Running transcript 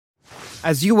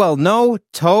As you well know,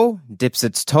 Toe dips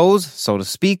its toes, so to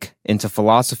speak, into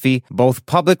philosophy, both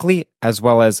publicly as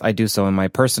well as I do so in my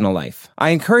personal life. I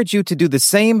encourage you to do the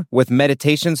same with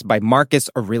Meditations by Marcus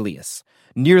Aurelius.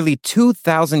 Nearly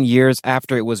 2,000 years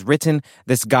after it was written,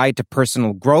 this guide to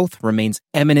personal growth remains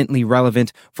eminently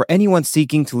relevant for anyone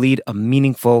seeking to lead a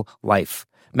meaningful life.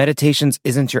 Meditations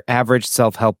isn't your average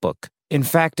self-help book. In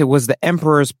fact, it was the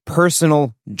emperor's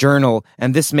personal journal,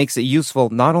 and this makes it useful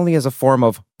not only as a form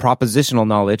of propositional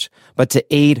knowledge, but to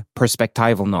aid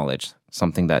perspectival knowledge,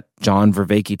 something that John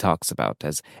Vervaeke talks about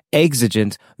as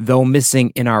exigent, though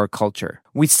missing in our culture.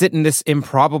 We sit in this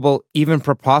improbable, even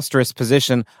preposterous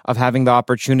position of having the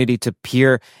opportunity to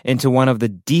peer into one of the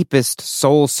deepest,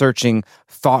 soul-searching,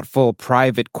 thoughtful,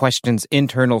 private questions,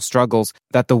 internal struggles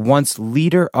that the once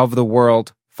leader of the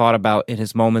world thought about in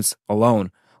his moments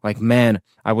alone. Like, man,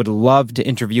 I would love to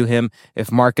interview him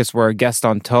if Marcus were a guest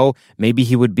on Toe. Maybe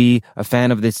he would be a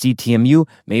fan of the CTMU.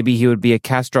 Maybe he would be a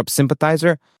Kastrup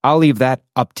sympathizer. I'll leave that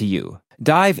up to you.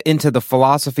 Dive into the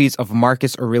philosophies of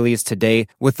Marcus Aurelius today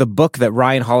with the book that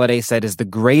Ryan Holiday said is the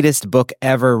greatest book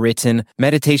ever written.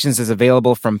 Meditations is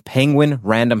available from Penguin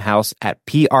Random House at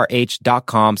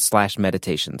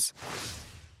prh.com/meditations.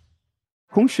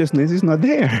 Consciousness is not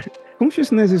there.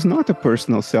 Consciousness is not a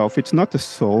personal self. It's not a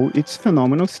soul. It's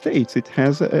phenomenal states. It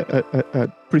has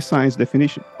a precise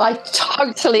definition. I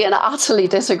totally and utterly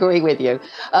disagree with you.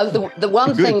 The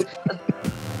one thing...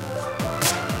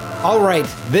 All right,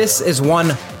 this is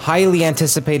one highly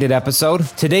anticipated episode.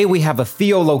 Today we have a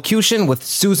theolocution with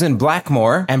Susan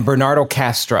Blackmore and Bernardo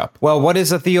Kastrup. Well, what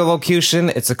is a theolocution?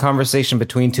 It's a conversation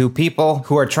between two people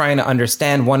who are trying to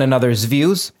understand one another's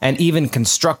views and even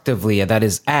constructively, that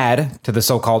is, add to the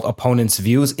so-called opponent's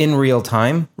views in real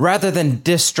time, rather than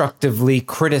destructively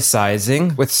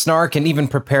criticizing with snark and even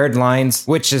prepared lines,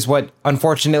 which is what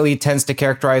unfortunately tends to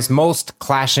characterize most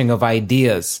clashing of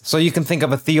ideas. So you can think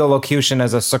of a theolocution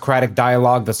as a Socratic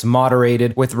dialogue that's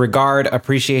moderated with regard,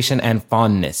 appreciation, and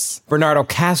fondness. Bernardo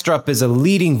Kastrup is a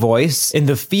leading voice in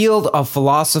the field of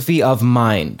philosophy of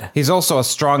mind. He's also a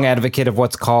strong advocate of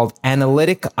what's called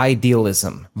analytic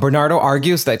idealism. Bernardo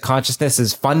argues that consciousness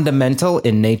is fundamental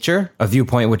in nature, a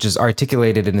viewpoint which is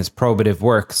articulated in his probative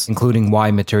works, including Why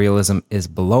Materialism is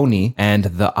Baloney and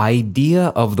The Idea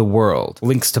of the World.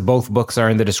 Links to both books are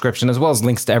in the description, as well as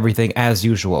links to everything as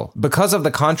usual. Because of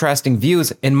the contrasting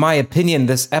views, in my opinion,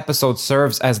 this episode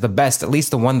serves as the best, at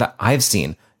least the one that I've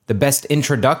seen, the best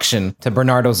introduction to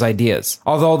Bernardo's ideas.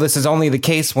 Although this is only the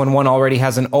case when one already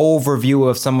has an overview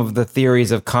of some of the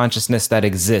theories of consciousness that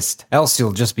exist. Else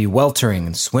you'll just be weltering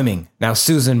and swimming. Now,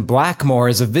 Susan Blackmore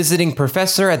is a visiting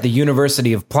professor at the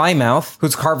University of Plymouth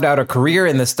who's carved out a career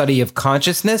in the study of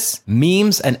consciousness,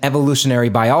 memes, and evolutionary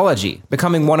biology,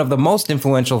 becoming one of the most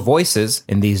influential voices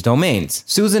in these domains.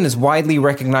 Susan is widely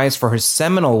recognized for her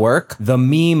seminal work, The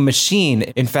Meme Machine.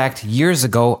 In fact, years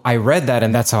ago, I read that,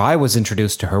 and that's how I was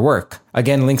introduced to her work.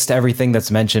 Again, links to everything that's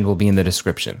mentioned will be in the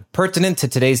description. Pertinent to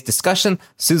today's discussion,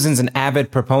 Susan's an avid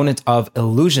proponent of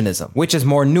illusionism, which is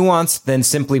more nuanced than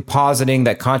simply positing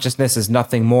that consciousness is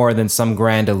nothing more than some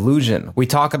grand illusion. We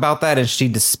talk about that and she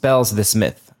dispels this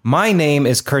myth. My name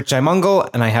is Kurt Jaimungal,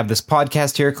 and I have this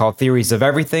podcast here called Theories of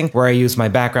Everything, where I use my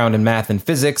background in math and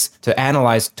physics to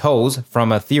analyze toes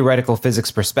from a theoretical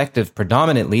physics perspective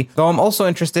predominantly, though I'm also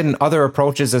interested in other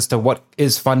approaches as to what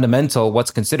is fundamental, what's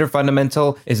considered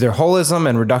fundamental, is there holism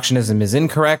and reductionism is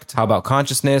incorrect, how about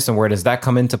consciousness and where does that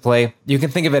come into play? You can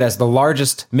think of it as the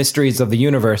largest mysteries of the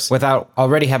universe without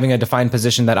already having a defined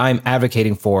position that I'm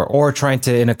advocating for or trying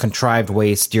to, in a contrived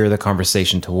way, steer the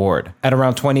conversation toward. At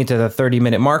around 20 to the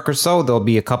 30-minute mark or so, there'll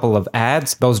be a couple of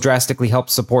ads. Those drastically help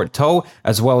support Toe,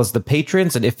 as well as the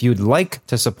patrons. And if you'd like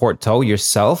to support Toe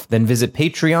yourself, then visit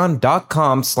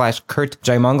patreon.com/Kurt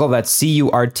Jaimungal. That's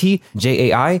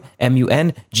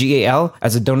CurtJaimungal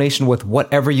as a donation with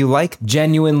whatever you like.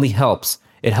 Genuinely helps.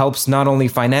 It helps not only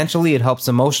financially, it helps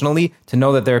emotionally to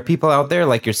know that there are people out there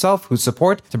like yourself who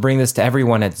support to bring this to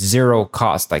everyone at zero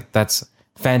cost. Like, that's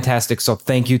fantastic. So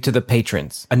thank you to the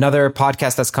patrons. Another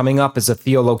podcast that's coming up is a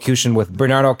theolocution with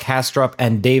Bernardo Kastrup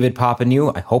and David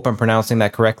Papanew. I hope I'm pronouncing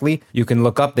that correctly. You can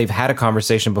look up. They've had a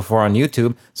conversation before on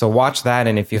YouTube. So watch that.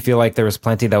 And if you feel like there was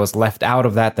plenty that was left out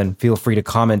of that, then feel free to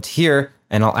comment here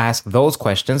and I'll ask those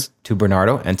questions to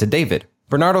Bernardo and to David.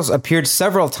 Bernardo's appeared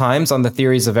several times on the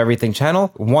Theories of Everything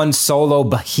channel. One solo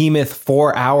behemoth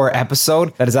 4-hour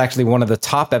episode that is actually one of the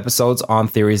top episodes on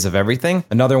Theories of Everything.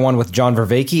 Another one with John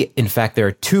Vervaeke. In fact, there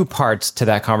are 2 parts to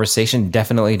that conversation.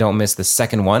 Definitely don't miss the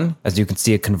second one, as you can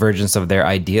see a convergence of their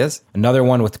ideas. Another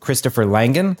one with Christopher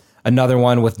Langan. Another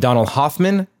one with Donald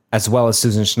Hoffman. as well as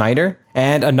Susan Schneider,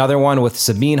 and another one with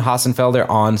Sabine Hassenfelder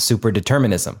on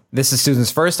superdeterminism. This is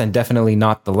Susan's first and definitely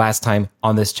not the last time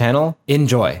on this channel.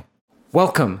 Enjoy.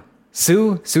 Welcome,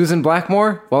 Susan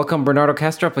Blackmore. Welcome, Bernardo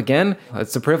Kastrup again.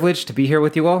 It's a privilege to be here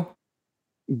with you all.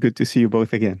 Good to see you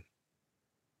both again.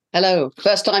 Hello.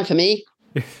 First time for me.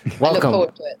 Welcome. I look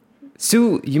forward to it.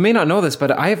 Sue, you may not know this, but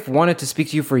I've wanted to speak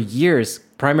to you for years,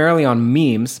 primarily on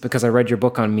memes, because I read your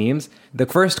book on memes. The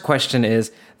first question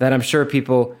is that I'm sure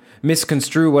people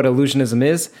misconstrue what illusionism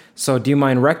is. So do you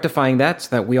mind rectifying that so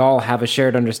that we all have a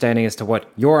shared understanding as to what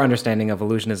your understanding of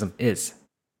illusionism is?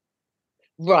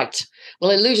 Right.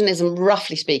 Well, illusionism,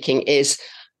 roughly speaking, is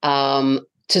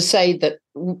to say that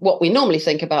what we normally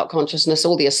think about consciousness,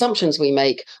 all the assumptions we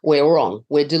make, we're wrong.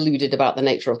 We're deluded about the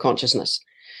nature of consciousness.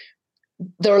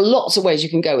 There are lots of ways you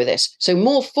can go with this. So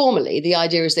more formally, the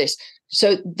idea is this.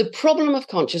 So the problem of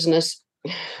consciousness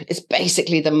is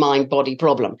basically the mind-body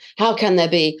problem. How can there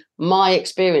be my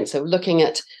experience of looking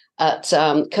at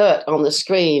Kurt on the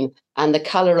screen and the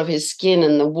color of his skin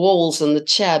and the walls and the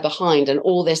chair behind and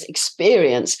all this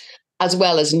experience, as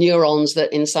well as neurons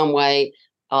that in some way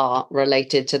are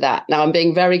related to that? Now, I'm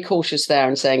being very cautious there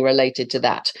and saying related to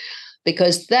that,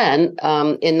 because then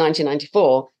in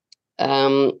 1994,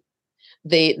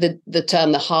 the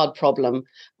term the hard problem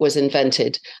was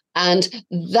invented. And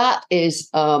that is,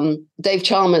 Dave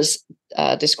Chalmers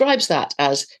describes that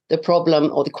as the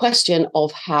problem or the question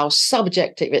of how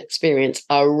subjective experience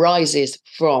arises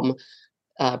from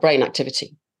brain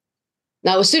activity.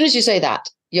 Now, as soon as you say that,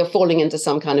 you're falling into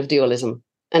some kind of dualism.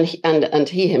 And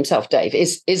he himself, Dave,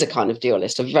 is a kind of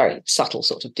dualist, a very subtle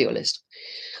sort of dualist.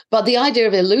 But the idea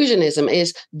of illusionism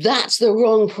is that's the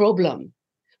wrong problem.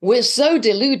 We're so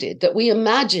deluded that we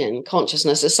imagine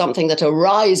consciousness as something that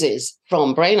arises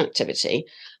from brain activity,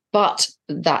 but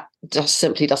that just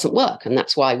simply doesn't work. And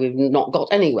that's why we've not got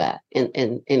anywhere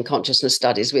in consciousness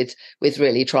studies with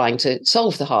really trying to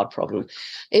solve the hard problem.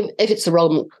 If it's the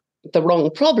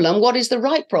wrong problem, what is the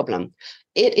right problem?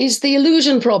 It is the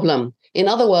illusion problem. In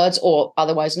other words, or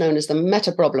otherwise known as the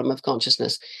meta problem of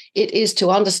consciousness, it is to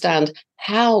understand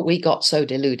how we got so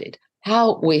deluded,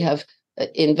 how we have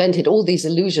invented all these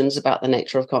illusions about the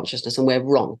nature of consciousness, and we're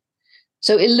wrong.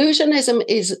 So illusionism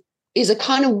is a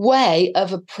kind of way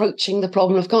of approaching the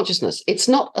problem of consciousness. It's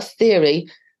not a theory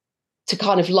to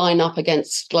kind of line up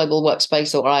against Global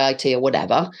Workspace or IIT or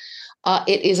whatever.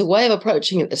 It is a way of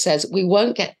approaching it that says we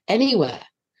won't get anywhere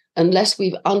unless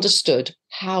we've understood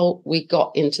how we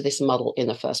got into this muddle in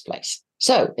the first place.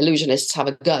 So illusionists have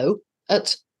a go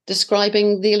at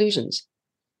describing the illusions.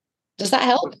 Does that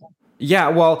help? Yeah,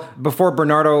 well, before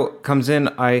Bernardo comes in,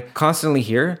 I constantly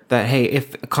hear that, hey,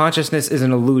 if consciousness is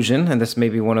an illusion, and this may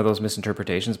be one of those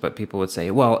misinterpretations, but people would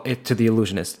say, well, to the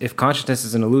illusionist, if consciousness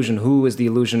is an illusion, who is the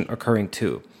illusion occurring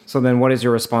to? So then what is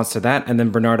your response to that? And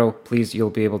then Bernardo, please, you'll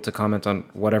be able to comment on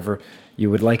whatever you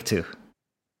would like to.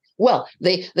 Well,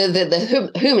 the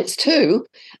whom it's to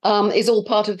is all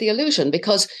part of the illusion,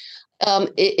 because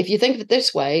if you think of it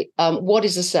this way, what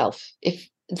is a self? If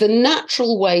the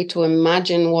natural way to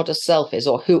imagine what a self is,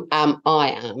 or who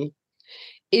I am,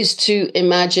 is to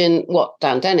imagine what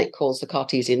Dan Dennett calls the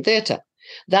Cartesian theatre.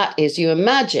 That is, you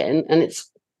imagine, and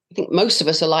I think most of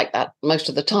us are like that most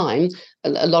of the time,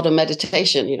 a lot of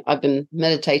meditation. I've been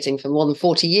meditating for more than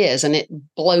 40 years, and it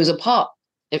blows apart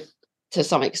to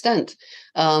some extent,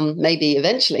 maybe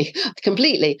eventually,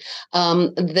 completely,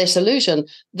 this illusion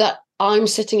that I'm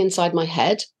sitting inside my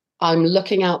head. I'm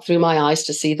looking out through my eyes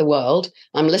to see the world.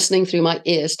 I'm listening through my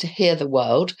ears to hear the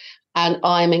world, and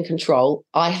I'm in control.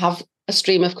 I have a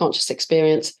stream of conscious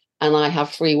experience, and I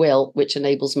have free will, which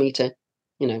enables me to,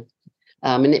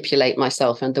 manipulate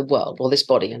myself and the world, or this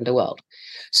body and the world.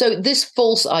 So this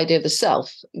false idea of the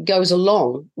self goes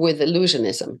along with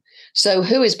illusionism. So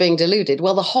who is being deluded?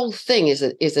 Well, the whole thing is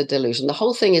a delusion. The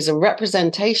whole thing is a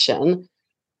representation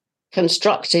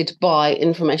constructed by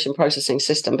information processing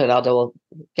system. Bernardo will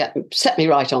set me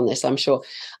right on this, I'm sure.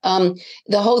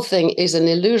 The whole thing is an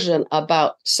illusion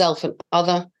about self and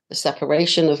other, the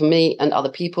separation of me and other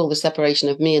people, the separation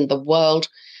of me and the world.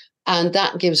 And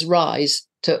that gives rise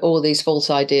to all these false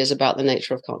ideas about the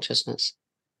nature of consciousness.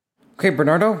 Okay,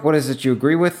 Bernardo, what is it you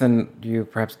agree with and you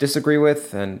perhaps disagree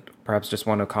with and perhaps just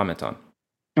want to comment on?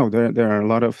 Oh, there are a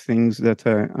lot of things that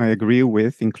I agree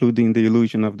with, including the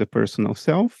illusion of the personal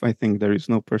self. I think there is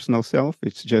no personal self.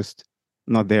 It's just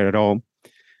not there at all.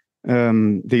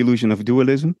 The illusion of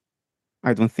dualism.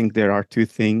 I don't think there are two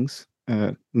things,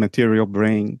 material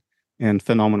brain and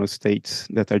phenomenal states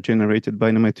that are generated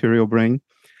by the material brain.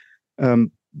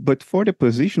 But for the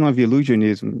position of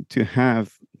illusionism to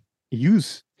have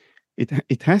use,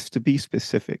 it has to be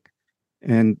specific.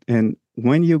 And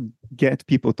when you get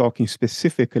people talking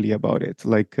specifically about it,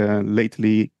 like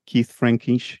lately Keith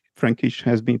Frankish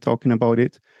has been talking about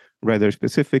it rather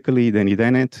specifically. Danny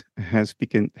Dennett has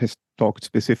talked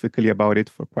specifically about it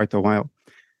for quite a while.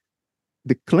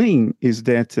 The claim is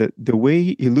that the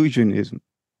way illusionism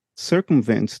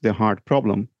circumvents the hard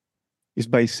problem is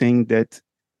by saying that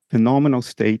phenomenal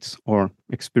states or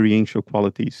experiential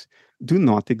qualities do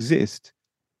not exist,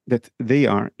 that they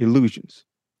are illusions.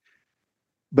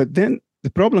 But then the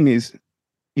problem is,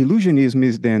 illusionism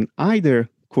is then either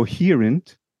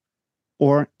coherent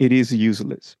or it is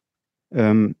useless.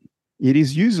 It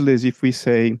is useless if we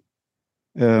say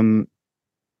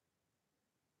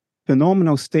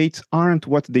phenomenal states aren't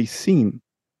what they seem.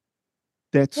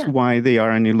 That's why they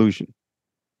are an illusion.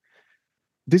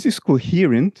 This is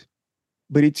coherent,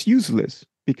 but it's useless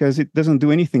because it doesn't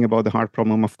do anything about the hard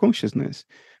problem of consciousness,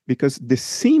 because the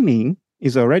seeming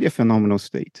is already a phenomenal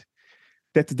state.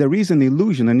 That there is an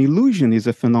illusion is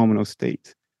a phenomenal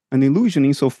state. An illusion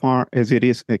insofar as it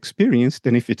is experienced,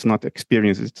 and if it's not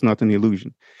experienced, it's not an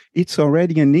illusion. It's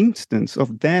already an instance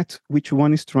of that which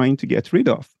one is trying to get rid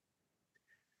of.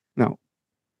 Now,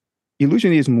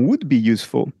 illusionism would be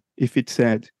useful if it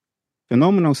said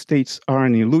phenomenal states are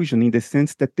an illusion in the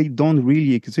sense that they don't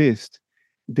really exist.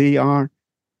 They are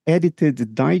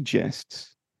edited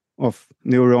digests of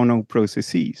neuronal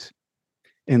processes.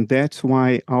 And that's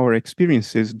why our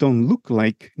experiences don't look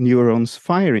like neurons'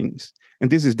 firings. And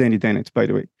this is Danny Dennett, by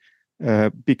the way,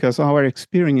 because our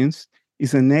experience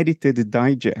is an edited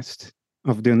digest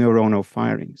of the neuronal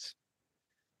firings.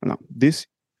 Now, this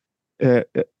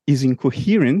is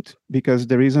incoherent because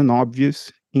there is an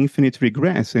obvious infinite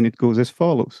regress, and it goes as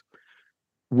follows.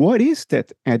 What is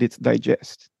that edit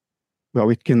digest? Well,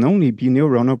 it can only be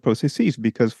neuronal processes,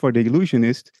 because for the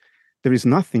illusionist, there is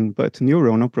nothing but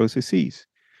neuronal processes.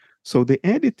 So the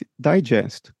edit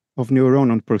digest of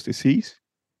neuronal processes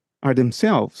are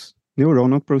themselves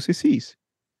neuronal processes.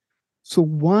 So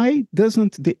why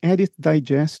doesn't the edit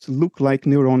digest look like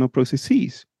neuronal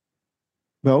processes?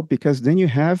 Well, because then you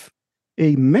have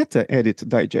a meta-edit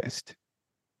digest.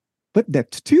 But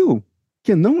that too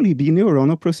can only be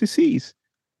neuronal processes.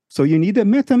 So you need a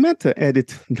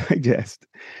meta-edit digest,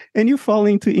 and you fall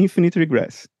into infinite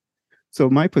regress. So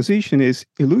my position is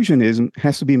illusionism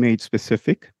has to be made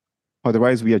specific.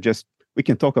 Otherwise, we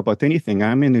can talk about anything.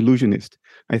 I'm an illusionist.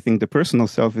 I think the personal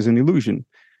self is an illusion.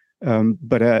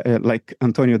 But like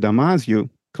Antonio Damasio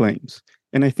claims,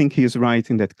 and I think he is right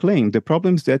in that claim, the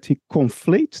problem is that he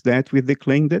conflates that with the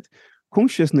claim that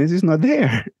consciousness is not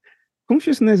there.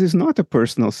 Consciousness is not a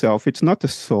personal self. It's not a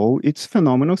soul. It's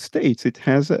phenomenal states. It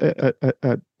has a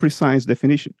precise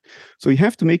definition. So you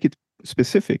have to make it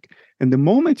specific. And the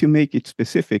moment you make it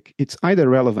specific, it's either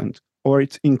relevant or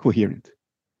it's incoherent.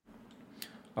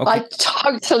 Okay. I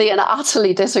totally and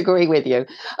utterly disagree with you.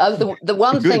 The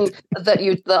one thing that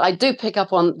I do pick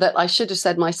up on that I should have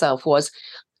said myself was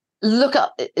look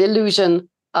up illusion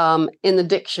in the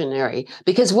dictionary,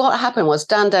 because what happened was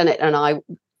Dan Dennett and I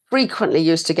frequently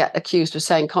used to get accused of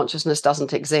saying consciousness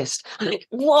doesn't exist.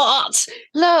 What?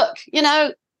 Look,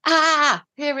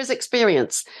 here is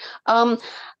experience.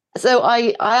 So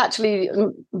I actually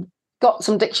got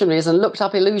some dictionaries and looked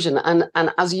up illusion, and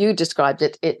as you described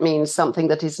it, it means something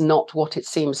that is not what it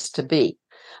seems to be.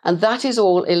 And that is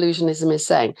all illusionism is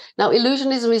saying. Now,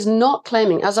 illusionism is not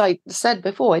claiming, as I said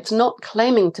before, it's not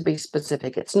claiming to be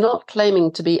specific. It's not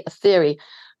claiming to be a theory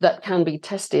that can be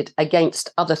tested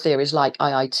against other theories like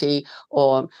IIT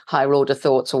or higher order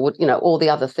thoughts or, all the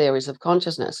other theories of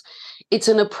consciousness. It's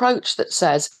an approach that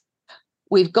says,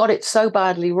 we've got it so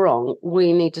badly wrong,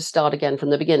 we need to start again from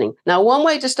the beginning. Now, one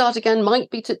way to start again might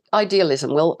be to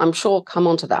idealism. We'll, I'm sure, come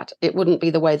on to that. It wouldn't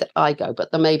be the way that I go,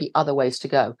 but there may be other ways to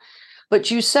go. But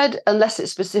you said, unless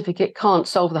it's specific, it can't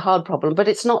solve the hard problem, but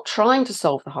it's not trying to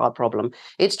solve the hard problem.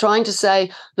 It's trying to say,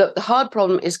 look, the hard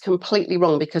problem is completely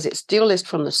wrong because it's dualist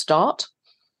from the start,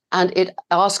 and it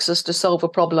asks us to solve a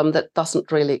problem that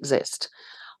doesn't really exist.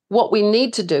 What we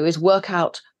need to do is work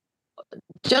out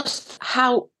just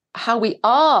how we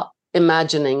are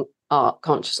imagining our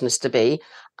consciousness to be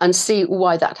and see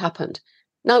why that happened.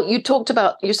 Now, you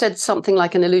said something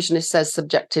like an illusionist says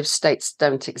subjective states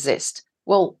don't exist.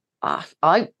 Well,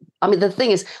 I mean, the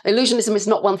thing is, illusionism is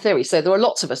not one theory. So there are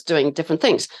lots of us doing different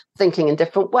things, thinking in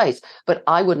different ways. But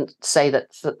I wouldn't say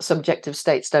that subjective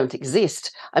states don't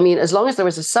exist. I mean, as long as there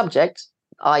is a subject,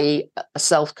 i.e. a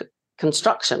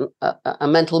self-construction, a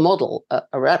mental model,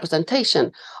 a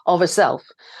representation of a self,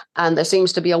 and there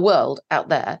seems to be a world out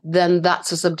there, then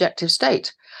that's a subjective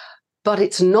state. But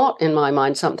it's not, in my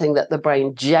mind, something that the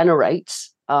brain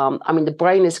generates the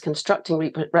brain is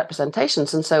constructing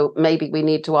representations. And so maybe we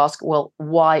need to ask, well,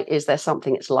 why is there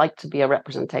something it's like to be a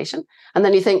representation? And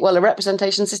then you think, well, a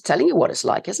representation is telling you what it's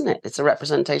like, isn't it? It's a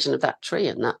representation of that tree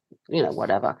and that,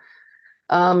 whatever.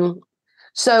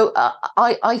 So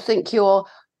I think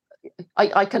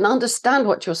I can understand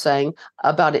what you're saying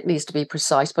about it needs to be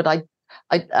precise, but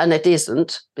and it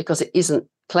isn't, because it isn't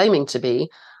claiming to be.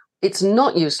 It's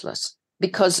not useless,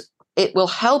 because it will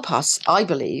help us, I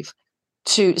believe,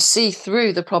 to see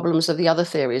through the problems of the other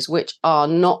theories, which are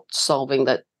not solving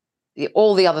that.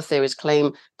 All the other theories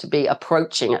claim to be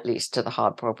approaching at least to the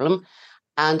hard problem,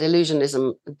 and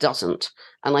illusionism doesn't.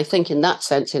 And I think in that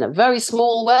sense, in a very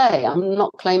small way, I'm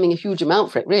not claiming a huge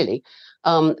amount for it really,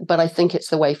 but I think it's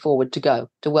the way forward to go,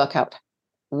 to work out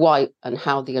why and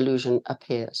how the illusion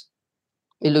appears.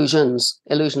 Illusions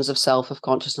of self, of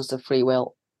consciousness, of free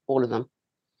will, all of them.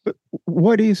 But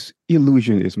what is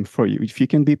illusionism for you? If you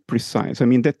can be precise. I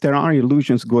mean, that there are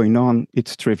illusions going on,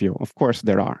 it's trivial. Of course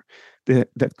there are.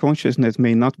 That consciousness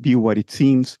may not be what it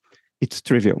seems, it's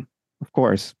trivial. Of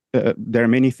course, there are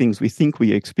many things we think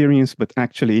we experience, but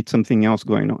actually it's something else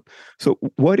going on. So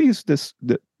what is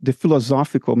the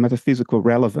philosophical, metaphysical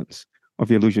relevance of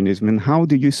illusionism, and how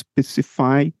do you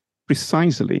specify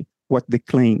precisely what the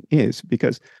claim is?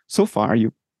 Because so far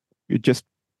you just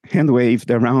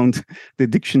hand-waved around the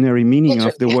dictionary meaning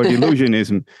of the word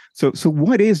illusionism. So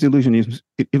what is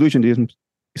illusionism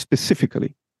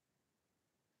specifically?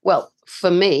 Well, for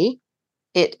me,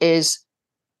 it is.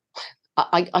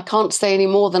 I can't say any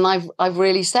more than I've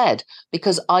really said,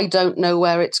 because I don't know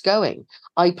where it's going.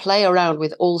 I play around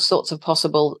with all sorts of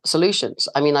possible solutions.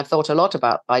 I mean, I've thought a lot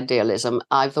about idealism.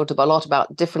 I've thought a lot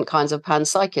about different kinds of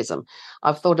panpsychism.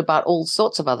 I've thought about all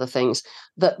sorts of other things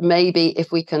that maybe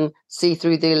if we can see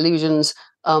through the illusions,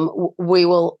 we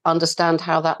will understand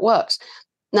how that works.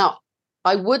 Now,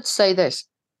 I would say this.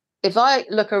 If I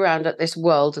look around at this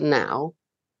world now,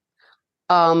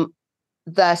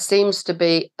 there seems to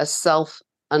be a self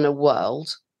and a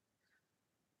world.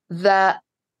 There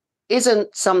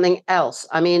isn't something else.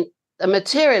 I mean, a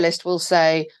materialist will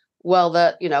say, well,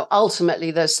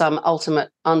 ultimately there's some ultimate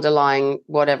underlying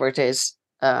whatever it is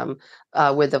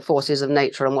with the forces of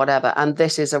nature and whatever, and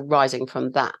this is arising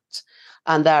from that.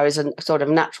 And there is a sort of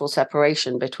natural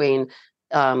separation between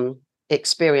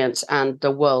experience and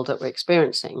the world that we're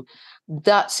experiencing.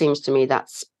 That seems to me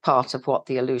that's part of what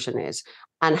the illusion is.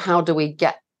 And how do we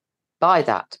get by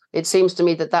that? It seems to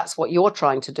me that that's what you're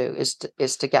trying to do, is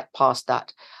to get past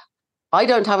that. I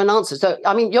don't have an answer. So,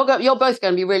 I mean, you're both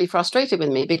going to be really frustrated with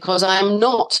me, because I'm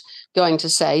not going to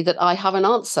say that I have an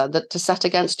answer to set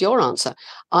against your answer.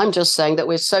 I'm just saying that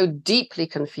we're so deeply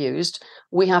confused,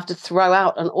 we have to throw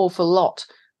out an awful lot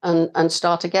and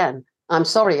start again. I'm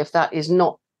sorry if that is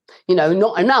not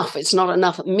enough. It's not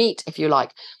enough meat, if you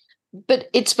like. But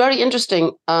it's very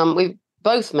interesting. We've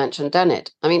both mentioned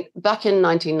Dennett. I mean, back in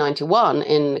 1991,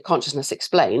 in Consciousness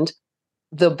Explained,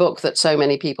 the book that so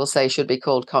many people say should be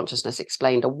called Consciousness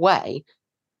Explained Away,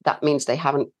 that means they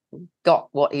haven't got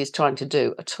what he's trying to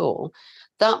do at all.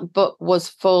 That book was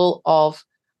full of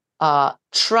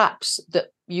traps that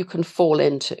you can fall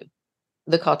into.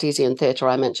 The Cartesian theatre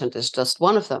I mentioned is just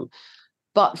one of them.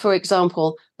 But for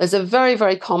example, there's a very,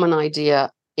 very common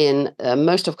idea in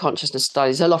most of consciousness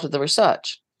studies, a lot of the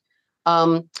research,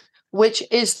 which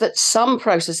is that some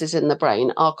processes in the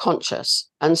brain are conscious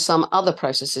and some other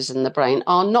processes in the brain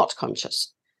are not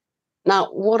conscious. Now,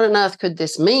 what on earth could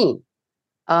this mean?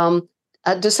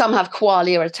 Do some have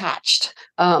qualia attached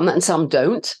and some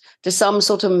don't? Do some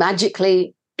sort of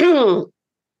magically give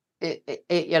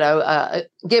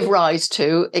rise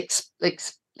to,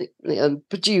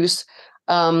 produce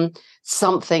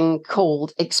something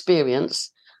called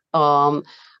experience, or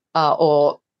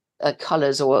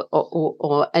colors,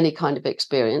 or any kind of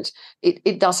experience?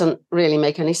 It doesn't really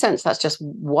make any sense. That's just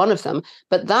one of them.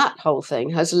 But that whole thing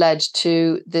has led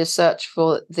to the search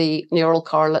for the neural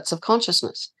correlates of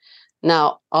consciousness.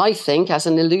 Now, I think as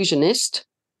an illusionist,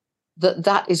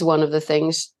 that is one of the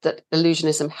things that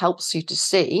illusionism helps you to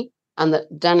see, and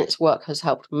that Dennett's work has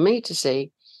helped me to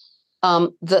see,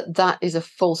 that is a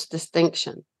false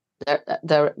distinction.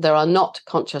 There are not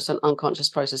conscious and unconscious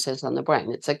processes in the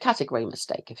brain. It's a category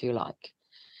mistake, if you like.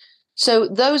 So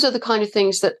those are the kind of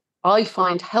things that I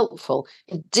find helpful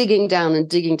in digging down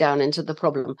into the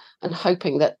problem and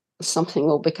hoping that something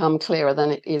will become clearer than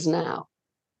it is now.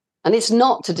 And it's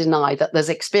not to deny that there's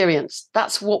experience.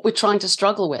 That's what we're trying to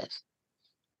struggle with.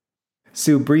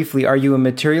 Sue, briefly, are you a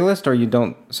materialist, or you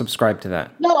don't subscribe to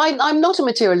that? No, I'm not a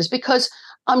materialist, because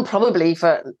I'm probably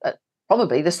for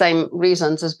the same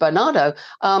reasons as Bernardo.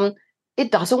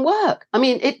 it doesn't work. I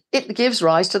mean, it gives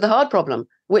rise to the hard problem,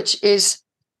 which is,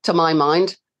 to my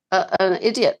mind, an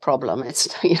idiot problem. It's,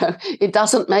 it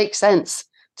doesn't make sense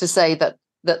to say that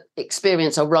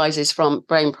experience arises from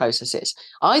brain processes.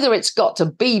 Either it's got to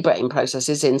be brain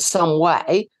processes in some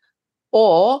way,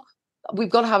 or we've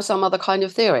got to have some other kind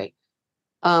of theory.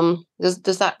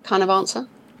 Does that kind of answer?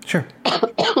 Sure.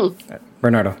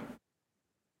 Bernardo.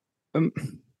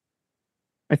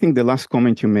 I think the last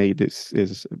comment you made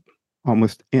is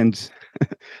almost ends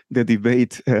the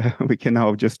debate. We can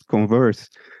now just converse.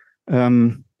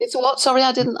 It's what? Sorry,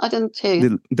 I didn't hear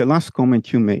you. The last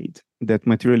comment you made, that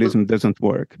materialism doesn't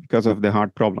work because of the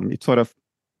hard problem, it sort of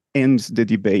ends the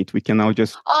debate. We can now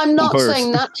just I'm not converse.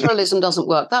 saying naturalism doesn't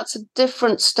work. That's a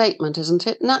different statement, isn't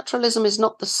it? Naturalism is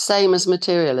not the same as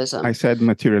materialism. I said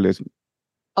materialism.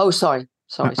 Oh, sorry.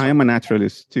 I am a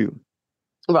naturalist too.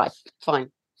 Right,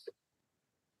 fine.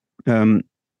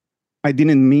 I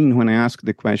didn't mean, when I asked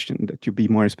the question, that you be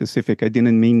more specific. I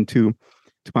didn't mean to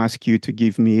ask you to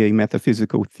give me a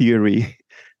metaphysical theory,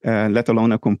 let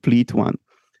alone a complete one.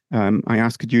 I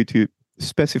asked you to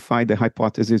specify the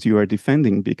hypothesis you are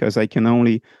defending, because I can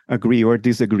only agree or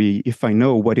disagree if I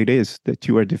know what it is that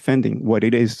you are defending, what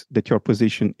it is that your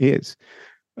position is.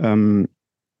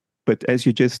 But as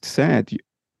you just said,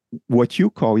 what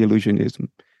you call illusionism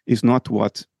is not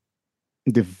what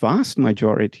the vast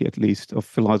majority, at least, of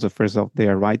philosophers out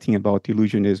there writing about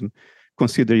illusionism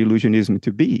consider illusionism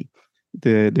to be.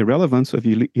 The relevance of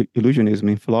illusionism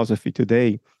in philosophy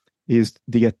today is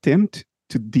the attempt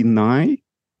to deny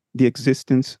the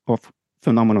existence of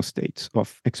phenomenal states,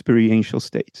 of experiential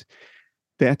states.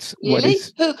 That's really? What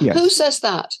is... Who says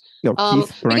that?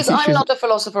 Because I'm not a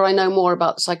philosopher, I know more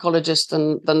about psychologists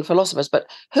than philosophers, but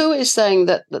who is saying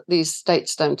that these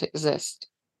states don't exist?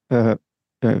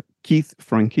 Keith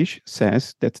Frankish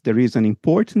says that there is an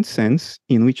important sense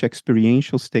in which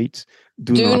experiential states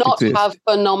do not exist. Have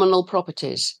phenomenal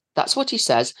properties. That's what he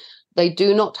says. They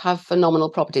do not have phenomenal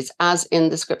properties, as in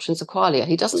descriptions of qualia.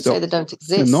 He doesn't say they don't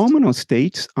exist. Phenomenal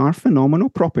states are phenomenal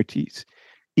properties.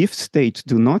 If states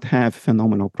do not have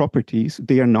phenomenal properties,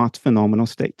 they are not phenomenal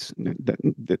states.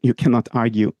 You cannot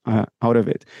argue out of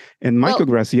it. And Michael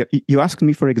Graziano, you asked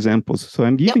me for examples, so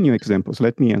I'm giving you examples.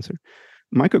 Let me answer.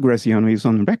 Michael Graziano is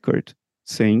on record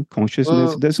saying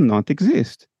consciousness does not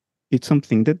exist. It's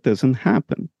something that doesn't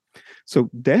happen. So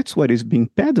that's what is being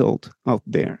peddled out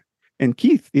there. And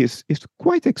Keith is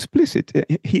quite explicit,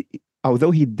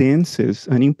 although he dances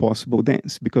an impossible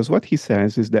dance, because what he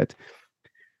says is that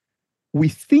we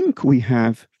think we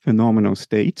have phenomenal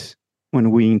states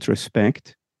when we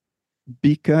introspect,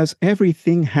 because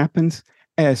everything happens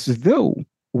as though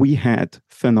we had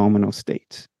phenomenal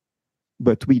states,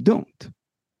 but we don't.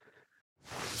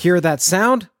 Hear that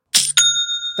sound?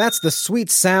 That's the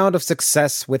sweet sound of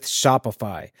success with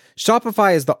Shopify.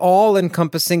 Shopify is the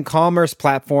all-encompassing commerce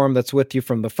platform that's with you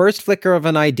from the first flicker of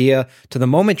an idea to the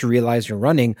moment you realize you're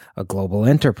running a global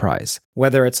enterprise.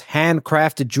 Whether it's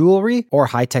handcrafted jewelry or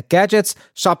high-tech gadgets,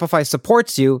 Shopify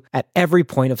supports you at every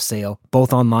point of sale,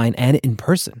 both online and in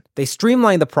person. They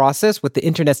streamline the process with the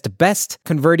internet's best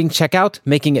converting checkout,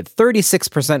 making it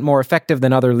 36% more effective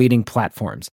than other leading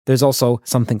platforms. There's also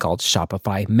something called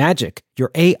Shopify Magic,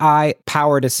 your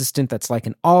AI-powered assistant that's like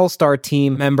an all-star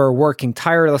team member working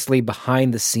tirelessly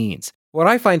behind the scenes. What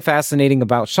I find fascinating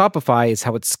about Shopify is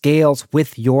how it scales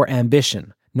with your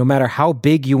ambition. No matter how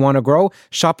big you want to grow,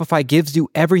 Shopify gives you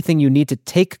everything you need to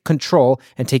take control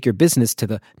and take your business to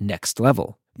the next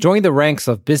level. Join the ranks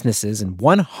of businesses in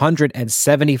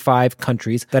 175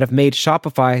 countries that have made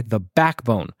Shopify the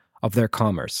backbone of their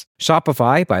commerce.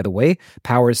 Shopify, by the way,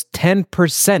 powers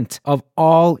 10% of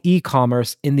all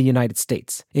e-commerce in the United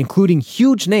States, including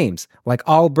huge names like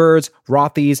Allbirds,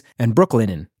 Rothy's, and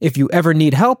Brooklinen. If you ever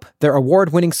need help, their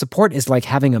award-winning support is like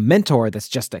having a mentor that's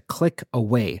just a click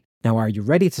away. Now, are you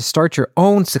ready to start your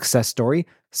own success story?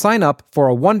 Sign up for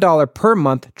a $1 per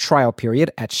month trial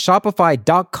period at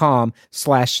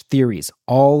shopify.com/theories,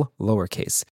 all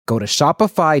lowercase. Go to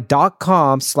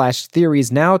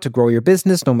shopify.com/theories now to grow your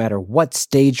business no matter what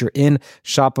stage you're in.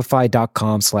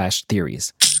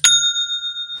 Shopify.com/theories.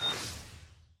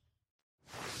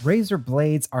 Razor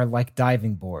blades are like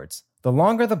diving boards. The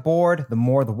longer the board, the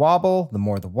more the wobble, the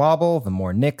more the wobble, the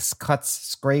more nicks, cuts,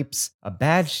 scrapes. A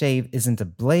bad shave isn't a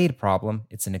blade problem,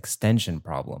 it's an extension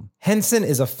problem. Henson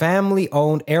is a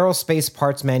family-owned aerospace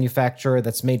parts manufacturer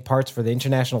that's made parts for the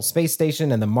International Space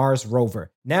Station and the Mars rover.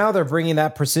 Now they're bringing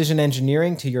that precision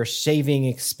engineering to your shaving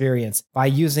experience. By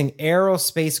using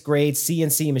aerospace-grade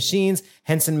CNC machines,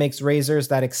 Henson makes razors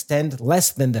that extend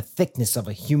less than the thickness of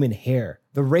a human hair.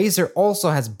 The razor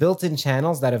also has built-in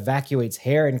channels that evacuates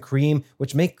hair and cream,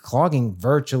 which make clogging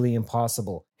virtually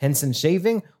impossible. Henson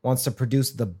Shaving wants to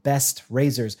produce the best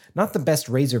razors, not the best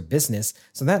razor business,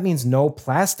 so that means no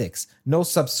plastics, no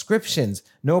subscriptions,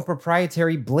 no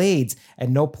proprietary blades,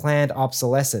 and no planned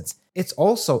obsolescence. It's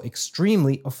also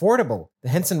extremely affordable. The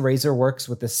Henson razor works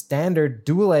with the standard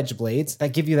dual-edge blades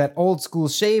that give you that old-school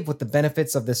shave with the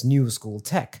benefits of this new-school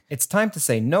tech. It's time to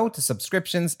say no to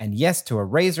subscriptions and yes to a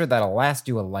razor that'll last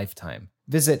you a lifetime.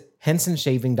 Visit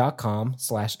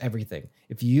hensonshaving.com/everything.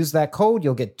 If you use that code,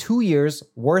 you'll get 2 years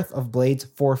worth of blades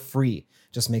for free.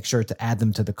 Just make sure to add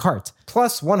them to the cart.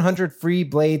 Plus 100 free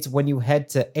blades when you head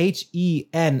to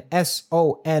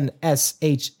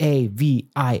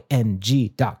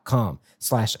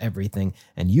hensonshaving.com/everything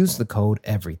and use the code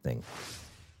everything.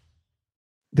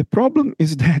 The problem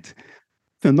is that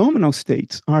phenomenal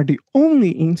states are the only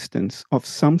instance of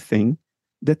something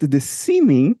that the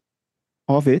seeming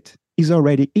of it is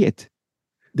already it.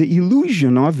 The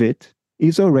illusion of it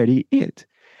is already it.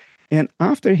 And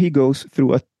after he goes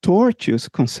through a tortuous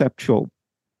conceptual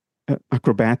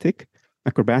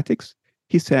acrobatics,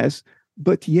 he says,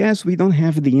 but yes, we don't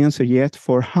have the answer yet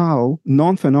for how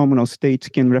non-phenomenal states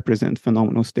can represent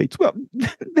phenomenal states. Well,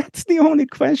 that's the only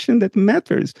question that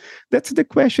matters. That's the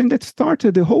question that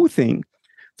started the whole thing.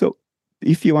 So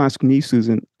if you ask me,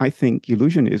 Susan, I think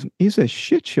illusionism is a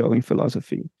shit show in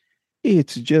philosophy.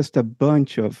 It's just a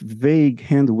bunch of vague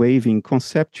hand-waving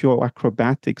conceptual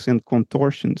acrobatics and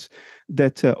contortions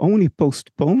that only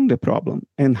postpone the problem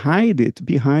and hide it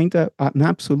behind an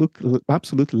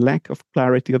absolute lack of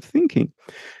clarity of thinking.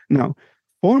 Now,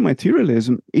 for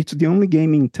materialism, it's the only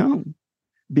game in town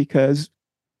because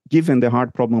given the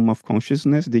hard problem of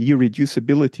consciousness, the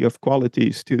irreducibility of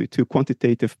qualities to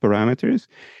quantitative parameters,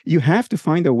 you have to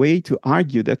find a way to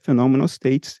argue that phenomenal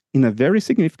states, in a very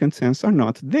significant sense, are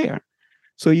not there.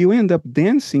 So you end up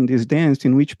dancing this dance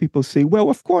in which people say, well,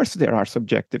 of course there are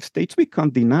subjective states. We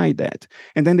can't deny that.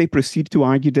 And then they proceed to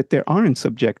argue that there aren't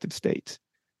subjective states.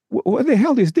 What the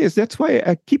hell is this? That's why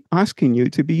I keep asking you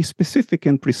to be specific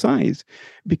and precise,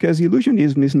 because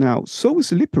illusionism is now so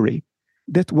slippery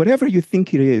that whatever you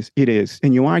think it is,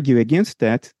 and you argue against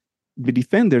that, the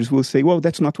defenders will say, well,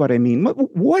 that's not what I mean.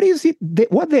 What is it?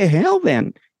 What the hell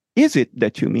then is it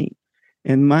that you mean?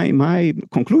 And my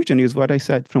conclusion is what I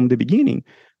said from the beginning.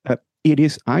 It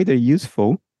is either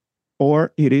useful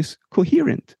or it is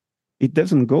coherent. It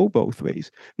doesn't go both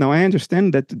ways. Now, I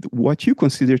understand that what you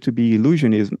consider to be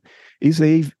illusionism is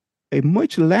a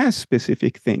much less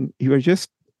specific thing. You are just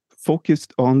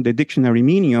focused on the dictionary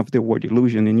meaning of the word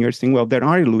illusion, and you're saying, well, there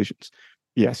are illusions.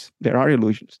 Yes, there are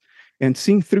illusions. And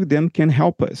seeing through them can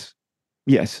help us.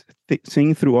 Yes,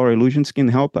 seeing through our illusions can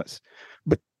help us.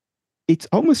 But it's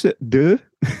almost the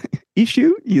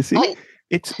issue, you see?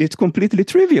 It's completely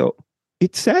trivial.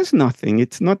 It says nothing.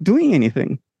 It's not doing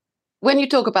anything. When you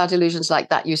talk about illusions like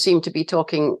that, you seem to be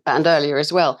talking, and earlier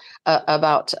as well,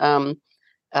 about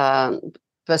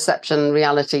perception,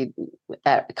 reality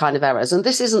kind of errors. And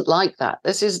this isn't like that.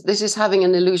 This is having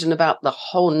an illusion about the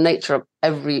whole nature of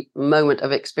every moment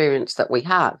of experience that we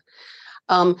have.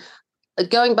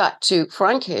 Going back to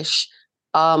Frankish,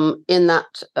 in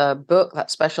that book,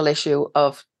 that special issue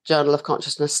of Journal of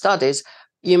Consciousness Studies,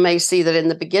 you may see that in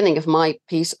the beginning of my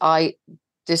piece, I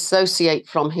dissociate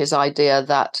from his idea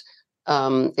that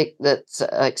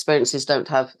experiences don't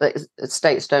have, that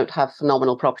states don't have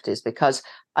phenomenal properties, because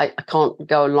I can't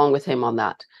go along with him on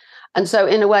that. And so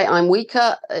in a way, I'm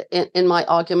weaker in my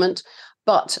argument,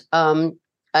 but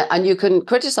and you can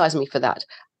criticize me for that.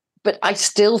 But I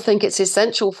still think it's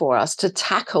essential for us to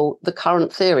tackle the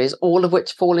current theories, all of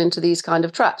which fall into these kind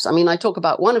of traps. I mean, I talk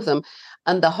about one of them,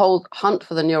 and the whole hunt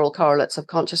for the neural correlates of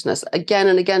consciousness. Again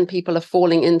and again, people are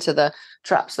falling into the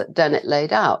traps that Dennett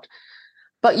laid out.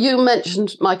 But you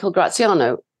mentioned Michael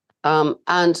Graziano,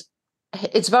 and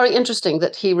it's very interesting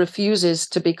that he refuses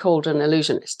to be called an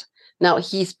illusionist. Now,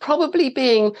 he's probably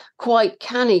being quite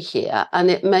canny here, and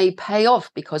it may pay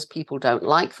off because people don't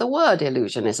like the word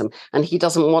illusionism, and he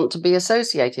doesn't want to be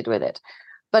associated with it.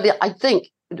 But I think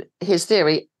his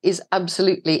theory is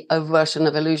absolutely a version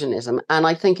of illusionism, and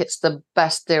I think it's the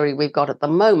best theory we've got at the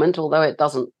moment, although it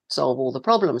doesn't solve all the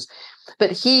problems.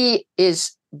 But he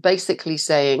is basically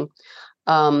saying,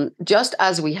 just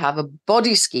as we have a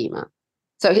body schema,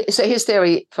 so his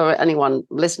theory, for anyone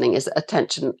listening, is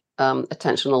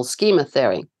attentional schema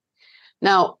theory.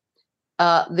 Now,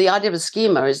 the idea of a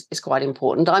schema is quite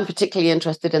important. I'm particularly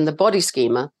interested in the body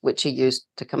schema, which he used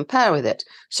to compare with it.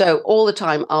 So all the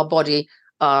time, our body,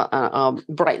 our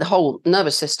brain, the whole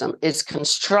nervous system is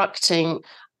constructing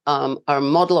are a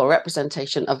model or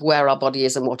representation of where our body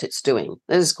is and what it's doing.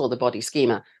 This is called the body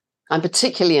schema. I'm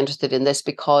particularly interested in this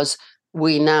because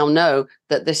we now know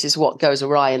that this is what goes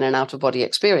awry in an out-of-body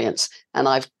experience. And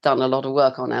I've done a lot of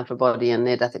work on out-of-body and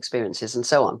near-death experiences and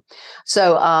so on.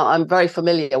 So I'm very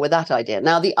familiar with that idea.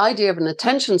 Now, the idea of an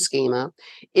attention schema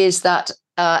is that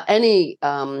any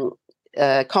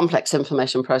complex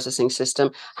information processing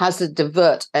system has to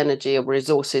divert energy or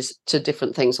resources to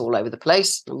different things all over the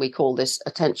place. And we call this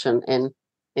attention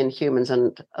in humans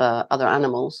and other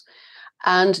animals.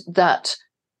 And that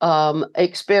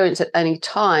experience at any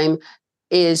time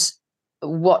is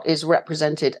what is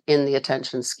represented in the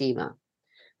attention schema.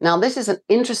 Now, this is an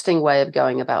interesting way of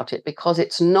going about it because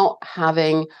it's not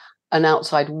having an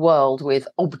outside world with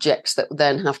objects that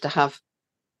then have to have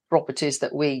properties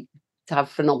that we have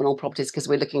phenomenal properties because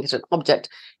we're looking at an object.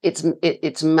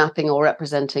 It's mapping or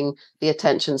representing the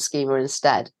attention schema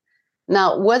instead.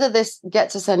 Now, whether this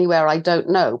gets us anywhere, I don't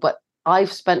know, but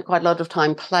I've spent quite a lot of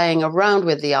time playing around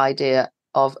with the idea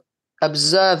of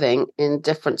observing in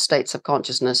different states of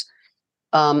consciousness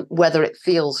whether it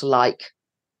feels like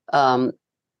an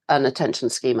attention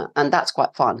schema. And that's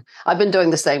quite fun. I've been doing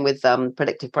the same with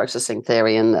predictive processing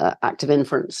theory and active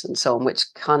inference and so on,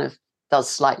 which kind of does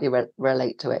slightly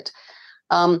relate to it.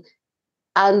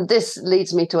 And this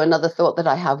leads me to another thought that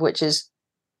I have, which is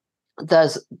there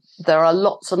are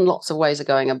lots and lots of ways of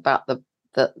going about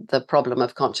the problem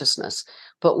of consciousness.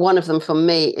 But one of them for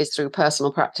me is through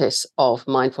personal practice of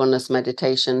mindfulness,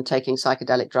 meditation, taking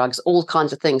psychedelic drugs, all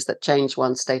kinds of things that change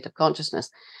one's state of consciousness.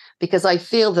 Because I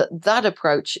feel that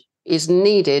approach is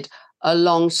needed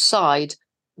alongside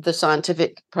the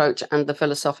scientific approach and the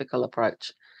philosophical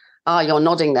approach. You're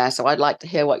nodding there, so I'd like to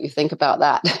hear what you think about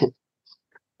that.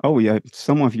 Oh, yeah.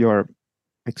 Some of your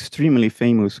extremely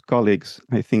famous colleagues,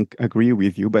 I think, agree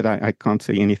with you, but I can't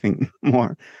say anything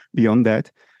more beyond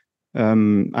that.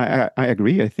 I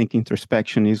agree. I think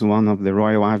introspection is one of the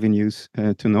royal avenues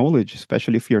to knowledge,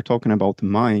 especially if you're talking about the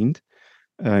mind.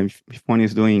 If one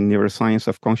is doing neuroscience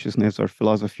of consciousness or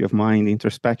philosophy of mind,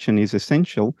 introspection is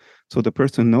essential so the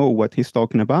person know what he's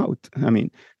talking about. I mean,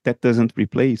 that doesn't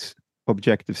replace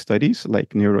objective studies like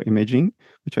neuroimaging,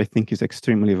 which I think is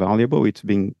extremely valuable. It's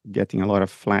been getting a lot of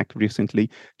flack recently,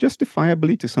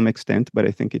 justifiably to some extent, but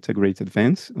I think it's a great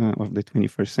advance of the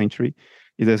 21st century.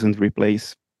 It doesn't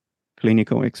replace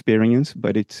clinical experience,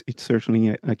 but it's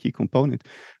certainly a key component.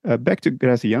 Back to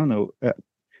Graziano,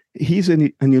 he's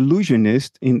an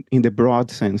illusionist in the broad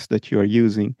sense that you are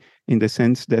using, in the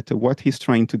sense that what he's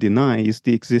trying to deny is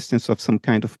the existence of some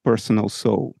kind of personal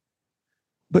soul.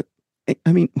 But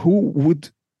I mean, who would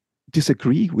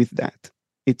disagree with that?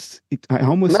 I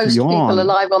almost most yawn. people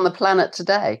alive on the planet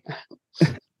today.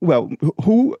 Well,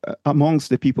 who amongst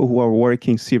the people who are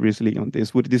working seriously on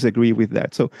this would disagree with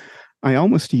that? So I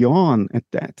almost yawn at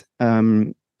that.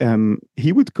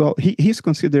 He's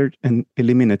considered an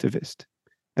eliminativist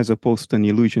as opposed to an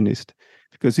illusionist,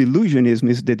 because illusionism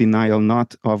is the denial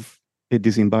not of a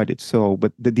disembodied soul,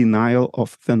 but the denial of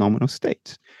phenomenal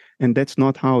states. And that's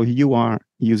not how you are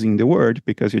using the word,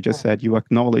 because you just said you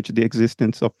acknowledge the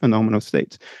existence of phenomenal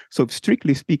states. So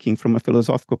strictly speaking, from a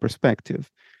philosophical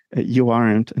perspective, you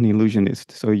aren't an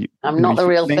illusionist. So I'm not the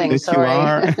real thing,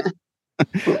 sorry.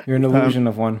 You're an illusion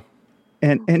of one.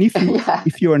 And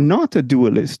if you are not a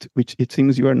dualist, which it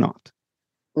seems you are not,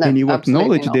 No, and you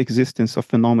acknowledge not. the existence of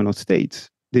phenomenal states,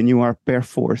 then you are per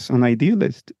force an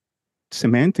idealist.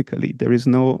 Semantically, there is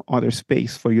no other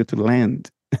space for you to land,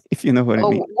 if you know what I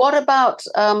mean. What about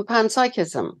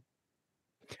panpsychism?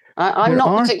 I'm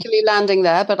not particularly landing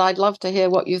there, but I'd love to hear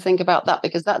what you think about that,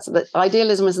 because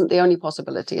idealism isn't the only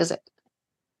possibility, is it?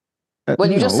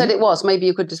 Well, you just said it was. Maybe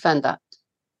you could defend that.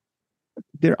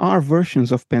 There are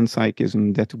versions of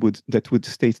panpsychism that would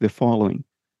state the following: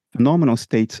 phenomenal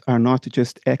states are not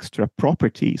just extra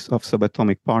properties of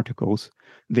subatomic particles,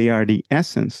 they are the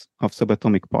essence of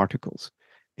subatomic particles.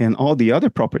 And all the other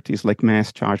properties like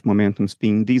mass, charge, momentum,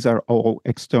 spin, these are all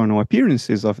external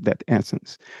appearances of that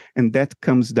essence. And that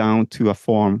comes down to a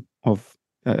form of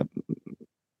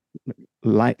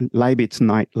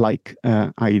Leibniz-like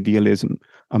idealism,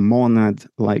 a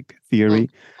monad-like theory.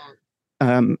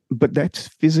 But that's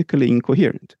physically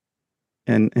incoherent.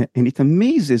 And it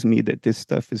amazes me that this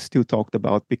stuff is still talked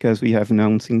about, because we have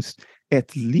known since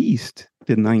at least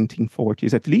the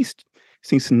 1940s, at least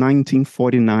since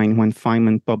 1949, when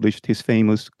Feynman published his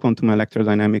famous quantum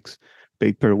electrodynamics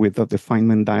paper with the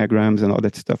Feynman diagrams and all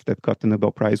that stuff that got the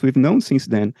Nobel Prize. We've known since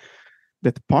then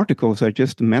that particles are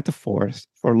just metaphors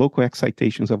for local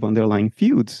excitations of underlying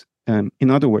fields.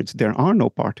 In other words, there are no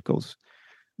particles.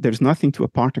 there's nothing to a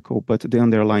particle but the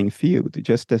underlying field,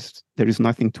 just as there is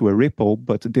nothing to a ripple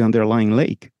but the underlying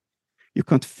lake. You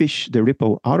can't fish the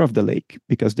ripple out of the lake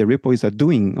because the ripple is a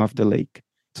doing of the lake.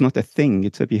 It's not a thing,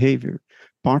 it's a behavior.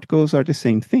 Particles are the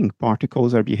same thing.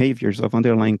 Particles are behaviors of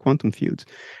underlying quantum fields.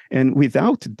 And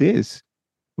without this,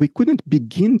 we couldn't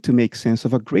begin to make sense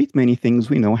of a great many things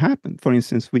we know happen. For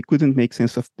instance, we couldn't make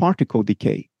sense of particle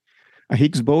decay. A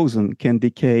Higgs boson can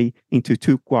decay into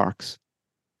 2 quarks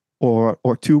or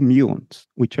 2 muons,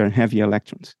 which are heavy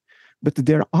electrons. But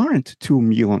there aren't 2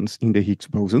 muons in the Higgs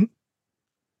boson.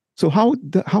 So how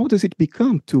does it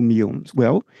become 2 muons?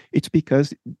 Well, it's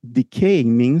because decay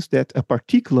means that a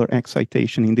particular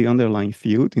excitation in the underlying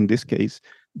field, in this case,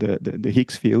 the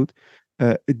Higgs field,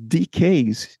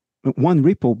 decays. One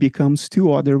ripple becomes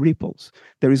 2 other ripples.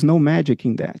 There is no magic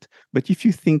in that. But if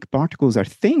you think particles are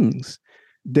things,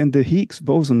 then the Higgs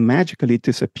boson magically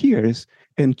disappears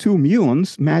and 2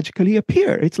 muons magically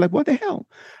appear. It's like, what the hell?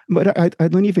 But I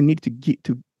don't even need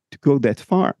to go that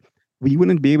far. We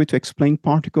wouldn't be able to explain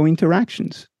particle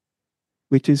interactions,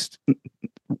 which is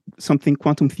something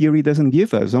quantum theory doesn't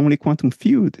give us, only quantum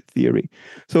field theory.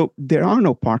 So there are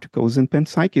no particles, and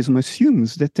panpsychism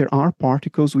assumes that there are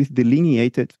particles with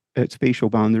delineated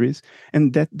spatial boundaries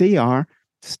and that they are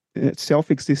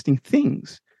self-existing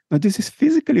things. Now, this is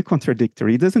physically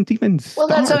contradictory. It doesn't even start.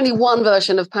 Well, that's only one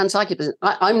version of panpsychism.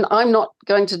 I'm not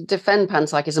going to defend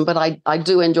panpsychism, but I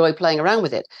do enjoy playing around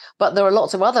with it. But there are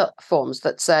lots of other forms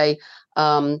that say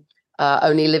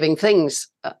only living things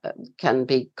can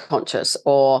be conscious,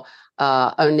 or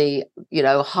only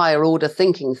higher order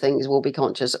thinking things will be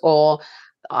conscious, or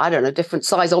I don't know, different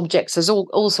size objects. There's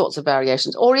all sorts of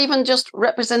variations, or even just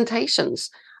representations.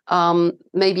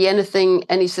 Maybe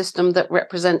any system that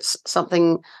represents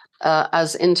something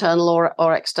as internal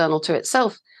or external to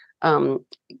itself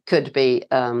could be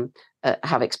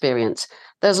have experience.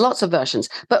 There's lots of versions.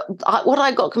 But what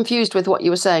I got confused with what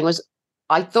you were saying was,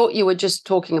 I thought you were just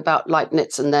talking about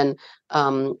Leibniz and then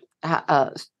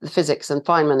physics and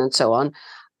Feynman and so on.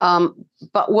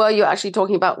 But were you actually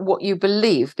talking about what you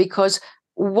believe? Because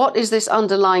what is this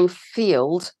underlying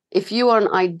field? If you are an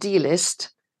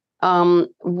idealist,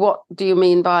 what do you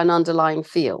mean by an underlying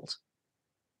field?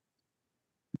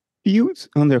 Fields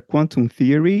under quantum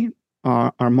theory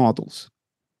are models.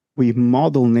 We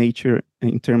model nature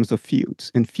in terms of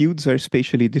fields, and fields are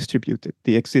spatially distributed.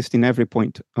 They exist in every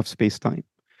point of space-time.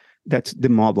 That's the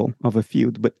model of a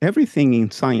field. But everything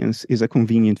in science is a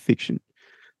convenient fiction.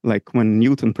 Like when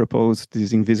Newton proposed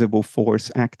this invisible force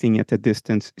acting at a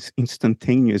distance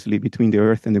instantaneously between the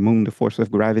Earth and the Moon, the force of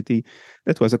gravity,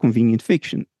 that was a convenient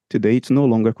fiction. Today, it's no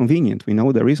longer convenient. We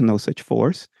know there is no such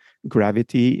force.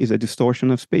 Gravity is a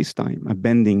distortion of space-time, a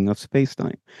bending of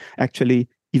space-time. Actually,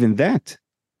 even that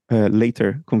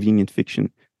later convenient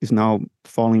fiction is now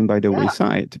falling by the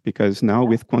wayside, because now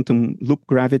with quantum loop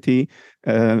gravity,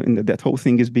 that whole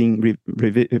thing is being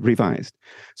revised.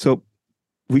 So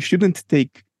we shouldn't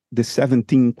take the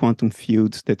 17 quantum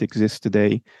fields that exist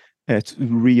today as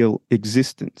real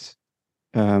existence,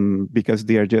 because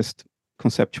they are just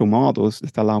conceptual models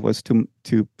that allow us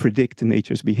to predict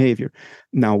nature's behavior.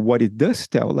 Now, what it does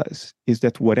tell us is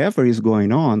that whatever is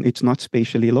going on, it's not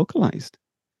spatially localized.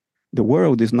 The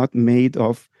world is not made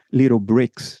of little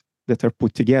bricks that are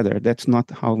put together. That's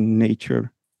not how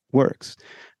nature works.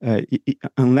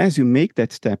 Unless you make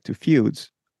that step to fields,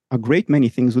 a great many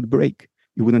things would break.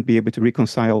 You wouldn't be able to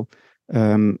reconcile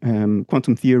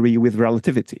quantum theory with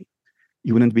relativity.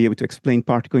 You wouldn't be able to explain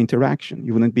particle interaction.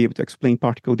 You wouldn't be able to explain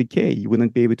particle decay. You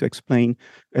wouldn't be able to explain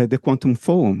the quantum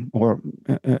foam or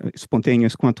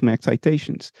spontaneous quantum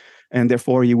excitations. And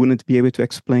therefore, you wouldn't be able to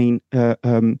explain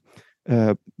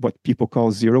what people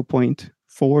call zero-point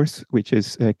force, which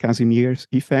is Casimir's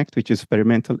effect, which is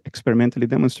experimentally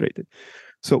demonstrated.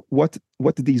 So what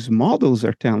these models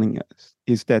are telling us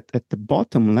is that at the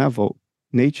bottom level,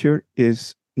 nature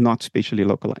is not spatially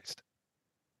localized.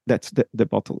 That's the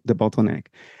bottleneck.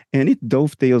 And it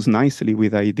dovetails nicely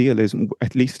with idealism,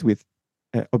 at least with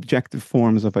objective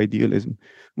forms of idealism,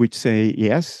 which say,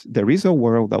 yes, there is a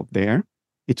world out there.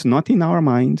 It's not in our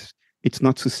minds. It's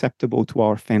not susceptible to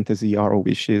our fantasy, our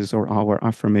wishes, or our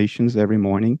affirmations every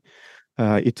morning.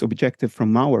 It's objective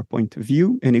from our point of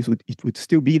view, and it would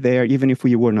still be there even if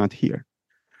we were not here.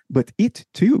 But it,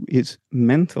 too, is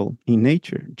mental in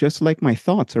nature. Just like my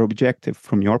thoughts are objective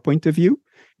from your point of view,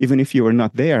 even if you were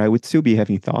not there, I would still be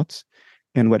having thoughts.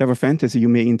 And whatever fantasy you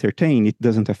may entertain, it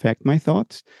doesn't affect my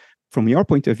thoughts. From your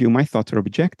point of view, my thoughts are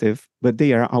objective, but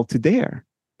they are out there.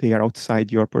 They are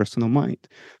outside your personal mind.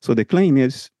 So the claim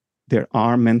is there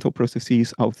are mental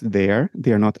processes out there.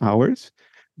 They are not ours.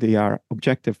 They are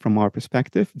objective from our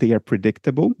perspective. They are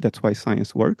predictable. That's why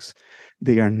science works.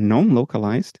 They are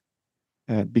non-localized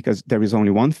because there is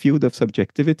only one field of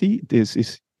subjectivity. This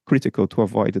is critical to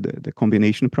avoid the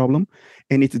combination problem.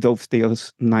 And it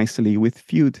dovetails nicely with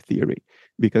field theory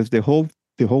because the whole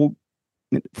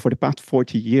for the past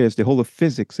 40 years, the whole of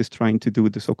physics is trying to do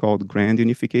the so-called grand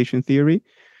unification theory,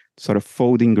 sort of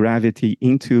folding gravity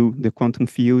into the quantum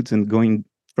fields and going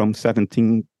from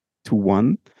 17 to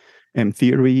 1. And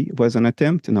theory was an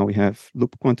attempt. Now we have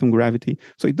loop quantum gravity.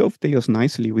 So it dovetails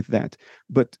nicely with that.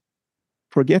 But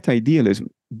forget idealism.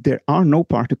 There are no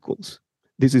particles.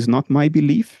 This is not my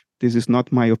belief. This is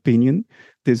not my opinion.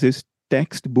 This is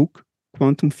textbook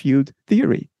quantum field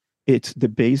theory. It's the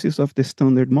basis of the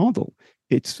standard model.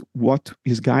 It's what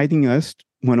is guiding us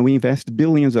when we invest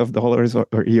billions of dollars or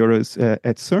euros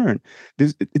at CERN.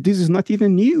 This is not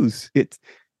even news.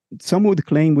 Some would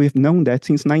claim we've known that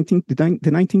since the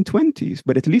 1920s,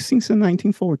 but at least since the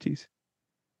 1940s.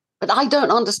 But I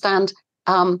don't understand.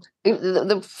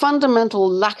 The fundamental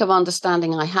lack of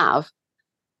understanding I have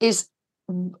is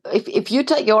if you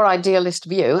take your idealist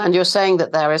view and you're saying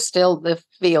that there are still the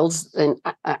fields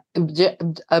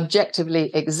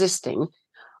objectively existing,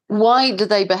 why do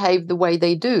they behave the way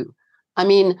they do? I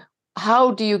mean,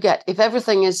 how do you get, if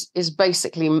everything is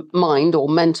basically mind or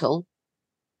mental,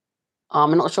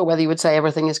 I'm not sure whether you would say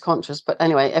everything is conscious, but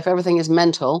anyway, if everything is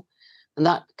mental and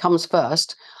that comes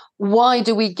first, why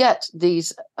do we get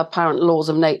these apparent laws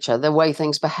of nature, the way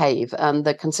things behave and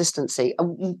the consistency?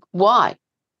 Why?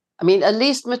 I mean, at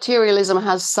least materialism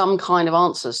has some kind of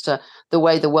answers to the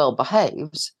way the world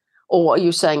behaves, or are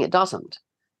you saying it doesn't?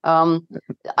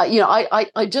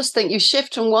 I just think you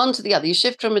shift from one to the other. You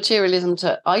shift from materialism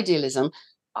to idealism.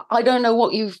 I don't know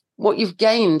what you've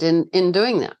gained in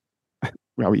doing that.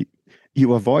 Well,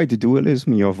 you avoid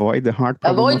dualism. You avoid the hard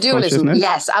problem avoid of dualism. consciousness.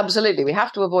 Yes, absolutely. We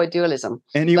have to avoid dualism.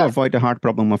 And you avoid the hard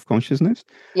problem of consciousness.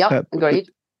 Yep, agreed.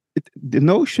 The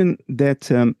notion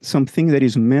that something that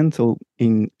is mental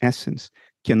in essence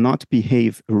cannot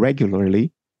behave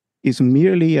regularly is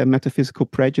merely a metaphysical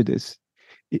prejudice.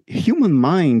 Human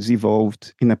minds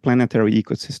evolved in a planetary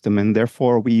ecosystem, and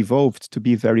therefore we evolved to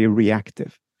be very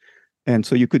reactive. And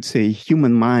so you could say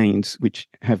human minds, which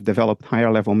have developed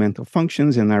higher level mental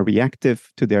functions and are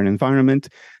reactive to their environment,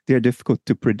 they're difficult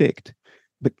to predict.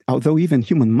 But although even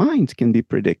human minds can be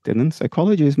predicted, and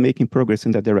psychology is making progress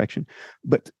in that direction,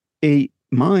 but a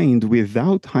mind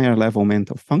without higher level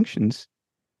mental functions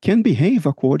can behave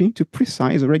according to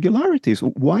precise regularities.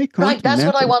 Why can't Right, that's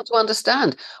what I want to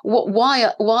understand.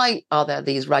 Why are there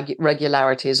these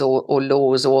regularities or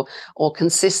laws or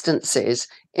consistencies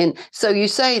in? So you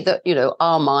say that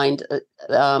our mind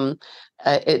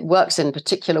it works in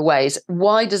particular ways.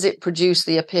 Why does it produce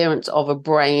the appearance of a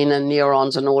brain and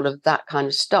neurons and all of that kind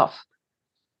of stuff?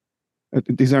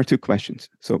 These are two questions.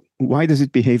 So why does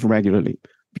it behave regularly?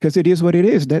 Because it is what it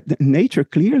is. That nature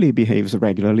clearly behaves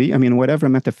regularly. I mean, whatever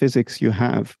metaphysics you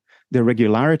have, the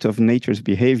regularity of nature's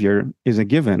behavior is a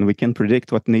given. We can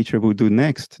predict what nature will do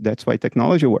next. That's why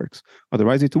technology works.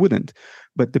 Otherwise, it wouldn't.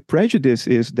 But the prejudice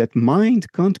is that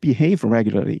mind can't behave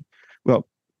regularly. Well,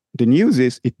 the news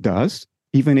is it does.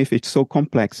 Even if it's so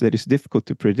complex that it's difficult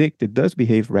to predict, it does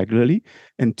behave regularly.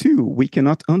 And two, we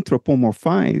cannot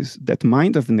anthropomorphize that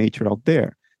mind of nature out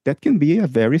there. That can be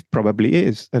probably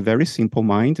is a very simple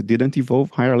mind, didn't evolve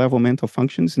higher level mental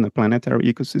functions in a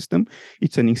planetary ecosystem.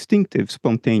 It's an instinctive,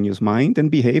 spontaneous mind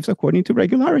and behaves according to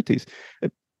regularities.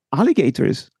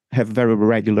 Alligators have very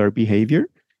regular behavior.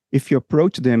 If you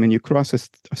approach them and you cross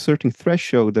a certain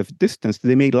threshold of distance,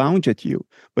 they may lunge at you.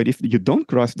 But if you don't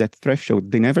cross that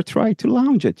threshold, they never try to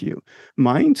lunge at you.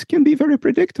 Minds can be very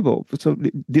predictable. So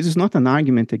this is not an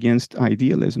argument against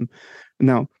idealism.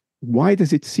 Now, why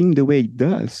does it seem the way it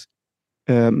does?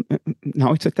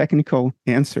 Now it's a technical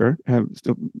answer.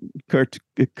 So Kurt,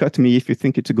 cut me if you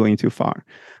think it's going too far.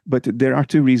 But there are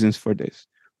two reasons for this.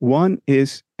 One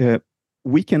is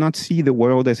we cannot see the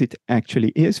world as it actually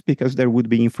is because there would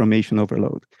be information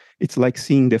overload. It's like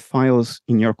seeing the files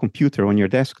in your computer on your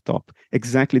desktop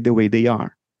exactly the way they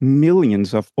are.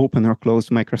 Millions of open or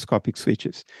closed microscopic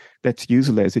switches. That's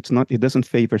useless. It doesn't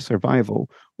favor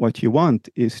survival. What you want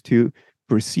is to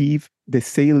perceive the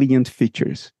salient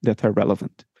features that are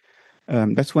relevant.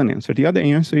 That's one answer. The other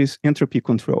answer is entropy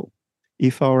control.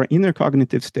 If our inner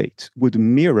cognitive states would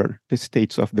mirror the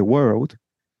states of the world,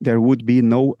 there would be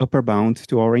no upper bound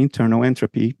to our internal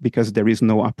entropy because there is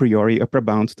no a priori upper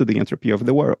bound to the entropy of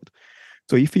the world.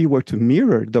 So if we were to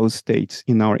mirror those states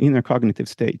in our inner cognitive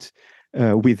states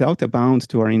without a bound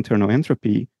to our internal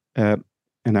entropy,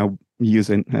 and I'll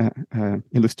use an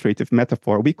illustrative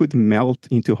metaphor, we could melt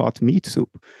into hot meat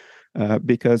soup.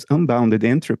 because unbounded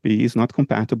entropy is not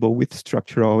compatible with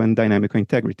structural and dynamical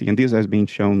integrity. And this has been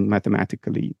shown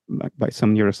mathematically by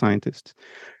some neuroscientists.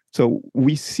 So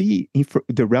we see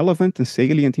the relevant and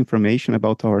salient information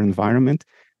about our environment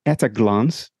at a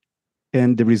glance.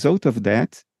 And the result of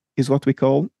that is what we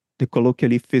call the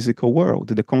colloquially physical world,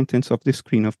 the contents of the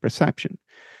screen of perception.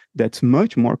 That's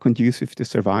much more conducive to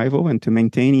survival and to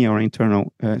maintaining our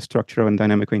internal structural and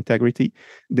dynamical integrity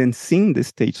than seeing the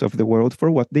states of the world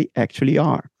for what they actually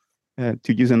are.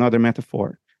 To use another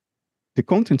metaphor, the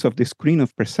contents of the screen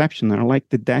of perception are like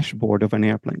the dashboard of an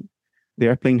airplane. The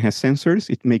airplane has sensors.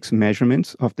 It makes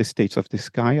measurements of the states of the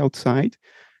sky outside,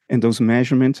 and those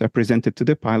measurements are presented to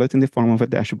the pilot in the form of a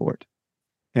dashboard.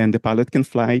 And the pilot can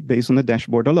fly based on the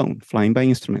dashboard alone, flying by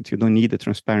instrument. You don't need a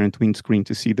transparent windscreen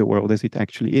to see the world as it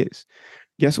actually is.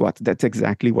 Guess what? That's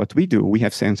exactly what we do. We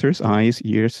have sensors, eyes,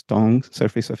 ears, tongue,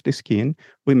 surface of the skin.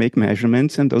 We make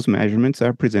measurements, and those measurements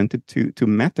are presented to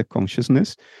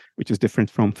meta-consciousness, which is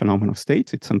different from phenomenal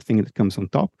states. It's something that comes on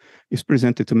top. It's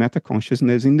presented to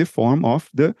meta-consciousness in the form of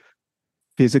the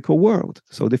physical world.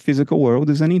 So the physical world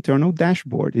is an internal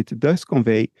dashboard. It does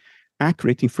convey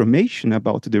accurate information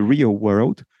about the real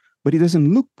world, but it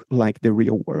doesn't look like the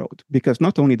real world, because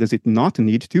not only does it not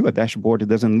need to, a dashboard, it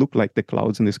doesn't look like the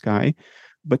clouds in the sky,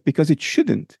 but because it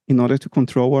shouldn't, in order to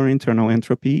control our internal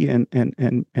entropy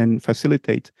and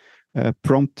facilitate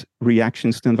prompt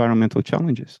reactions to environmental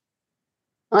challenges.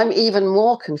 I'm even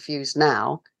more confused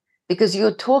now, because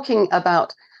you're talking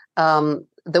about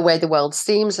the way the world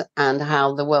seems and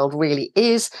how the world really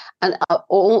is. And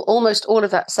almost all of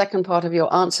that second part of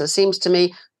your answer seems to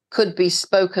me could be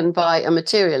spoken by a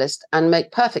materialist and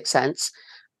make perfect sense.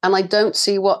 And I don't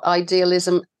see what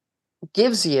idealism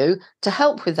gives you to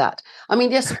help with that. I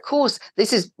mean, yes, of course,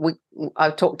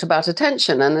 I've talked about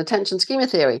attention and attention schema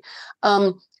theory.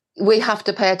 We have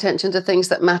to pay attention to things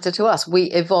that matter to us. We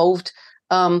evolved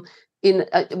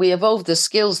the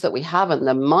skills that we have and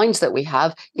the minds that we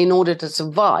have in order to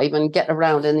survive and get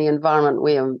around in the environment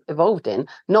we evolved in,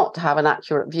 not to have an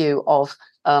accurate view of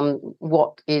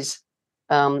what is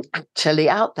actually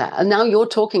out there. And now you're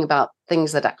talking about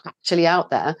things that are actually out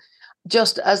there,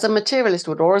 just as a materialist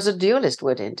would, or as a dualist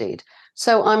would indeed.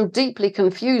 So I'm deeply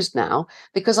confused now,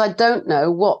 because I don't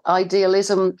know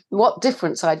what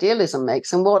difference idealism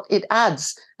makes and what it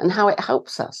adds and how it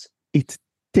helps us. It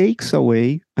takes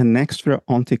away an extra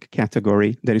ontic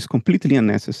category that is completely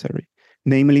unnecessary,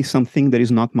 namely something that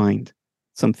is not mind,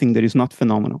 something that is not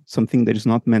phenomenal, something that is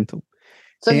not mental.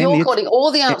 So you're calling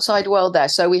all the outside world there.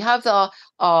 So we have our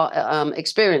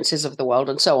experiences of the world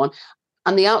and so on.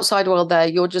 And the outside world there,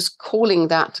 you're just calling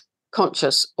that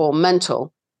conscious or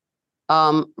mental,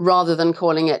 rather than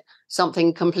calling it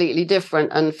something completely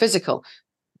different and physical.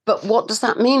 But what does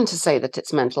that mean to say that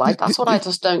it's mental? That's what I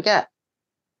just don't get.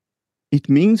 It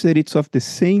means that it's of the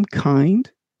same kind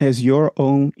as your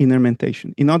own inner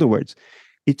mentation. In other words,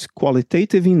 it's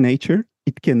qualitative in nature.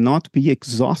 It cannot be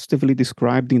exhaustively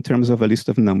described in terms of a list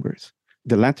of numbers.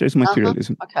 The latter is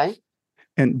materialism. Okay.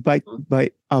 And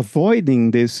by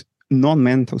avoiding this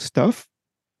non-mental stuff,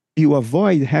 you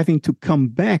avoid having to come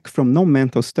back from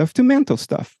non-mental stuff to mental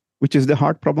stuff, which is the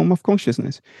hard problem of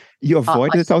consciousness. You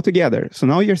avoid it altogether. So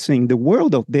now you're saying the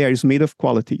world out there is made of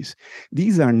qualities.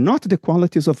 These are not the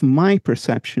qualities of my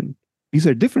perception. These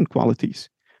are different qualities.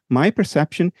 My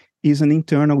perception is an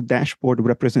internal dashboard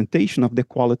representation of the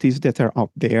qualities that are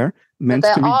out there. But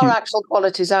there are actual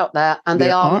qualities out there, and they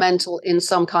are mental in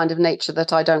some kind of nature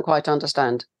that I don't quite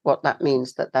understand what that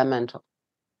means, that they're mental.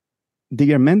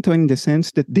 They are mental in the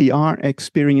sense that they are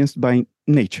experienced by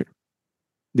nature.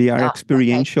 They are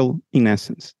experiential in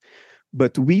essence.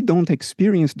 But we don't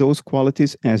experience those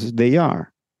qualities as they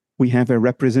are. We have a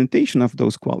representation of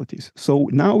those qualities. So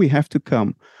now we have to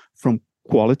come from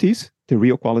qualities, the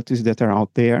real qualities that are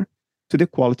out there, to the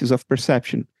qualities of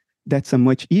perception. That's a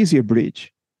much easier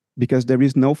bridge, because there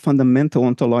is no fundamental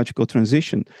ontological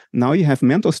transition. Now you have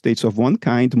mental states of one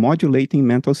kind modulating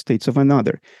mental states of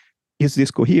another. Is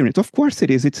this coherent? Of course it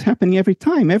is. It's happening every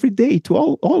time, every day, to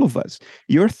all of us.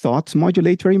 Your thoughts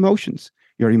modulate your emotions.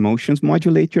 Your emotions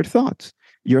modulate your thoughts.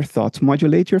 Your thoughts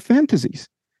modulate your fantasies.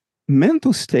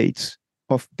 Mental states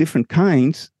of different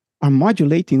kinds are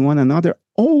modulating one another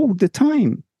all the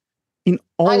time in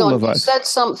all of us. You said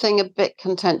something a bit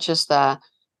contentious there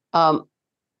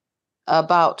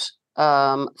about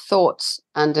thoughts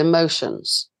and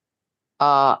emotions.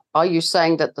 Are you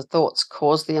saying that the thoughts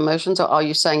cause the emotions, or are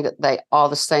you saying that they are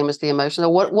the same as the emotions?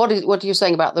 Or what are you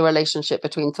saying about the relationship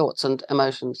between thoughts and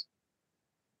emotions?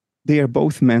 They are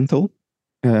both mental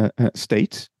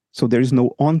states, so there is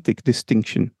no ontic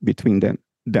distinction between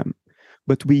them.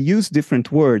 But we use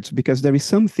different words because there is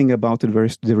something about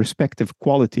the respective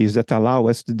qualities that allow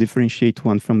us to differentiate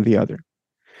one from the other.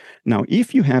 Now,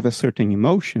 if you have a certain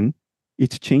emotion,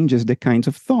 it changes the kinds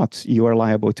of thoughts you are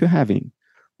liable to having.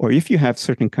 Or if you have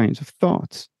certain kinds of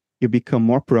thoughts, you become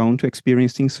more prone to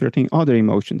experiencing certain other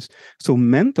emotions. So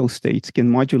mental states can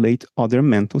modulate other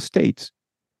mental states.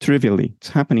 Trivially, it's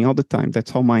happening all the time. That's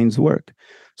how minds work.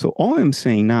 So all I'm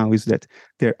saying now is that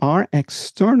there are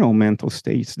external mental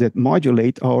states that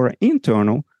modulate our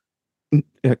internal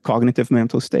cognitive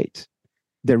mental states.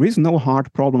 There is no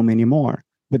hard problem anymore,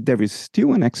 but there is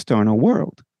still an external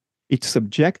world. It's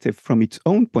subjective from its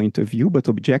own point of view, but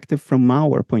objective from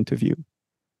our point of view.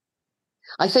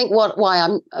 I think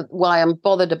why I'm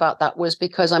bothered about that was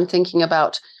because I'm thinking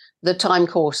about the time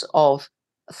course of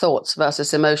thoughts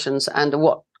versus emotions and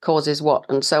what causes what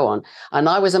and so on. And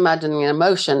I was imagining an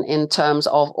emotion in terms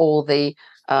of all the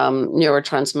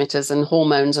neurotransmitters and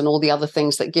hormones and all the other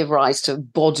things that give rise to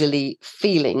bodily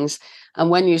feelings. And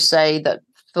when you say that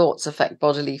thoughts affect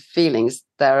bodily feelings,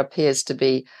 there appears to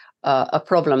be a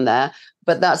problem there.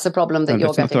 But that's the problem that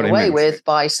you're getting away with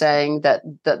by saying that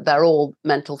they're all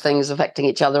mental things affecting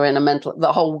each other in a mental,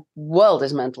 the whole world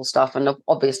is mental stuff. And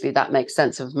obviously that makes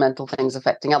sense of mental things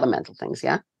affecting other mental things,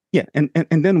 yeah? Yeah, and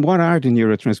then what are the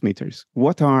neurotransmitters?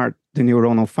 What are the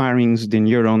neuronal firings, the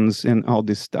neurons, and all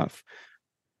this stuff?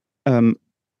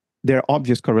 There are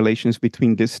obvious correlations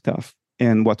between this stuff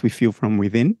and what we feel from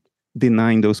within.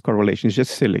 Denying those correlations is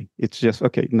just silly. It's just,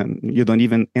 okay, no, you don't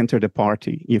even enter the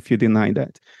party if you deny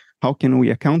that. How can we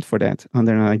account for that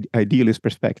under an idealist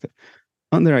perspective?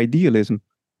 Under idealism,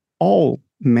 all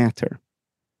matter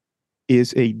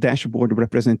is a dashboard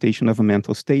representation of a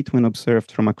mental state when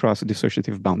observed from across a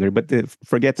dissociative boundary. But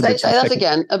forget say that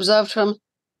again. Observed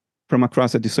from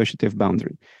across a dissociative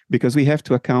boundary, because we have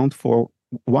to account for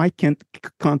why can't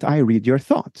I read your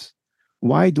thoughts?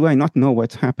 Why do I not know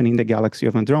what's happening in the galaxy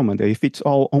of Andromeda? If it's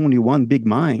all only one big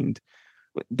mind,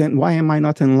 then why am I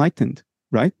not enlightened,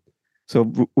 right?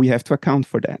 So we have to account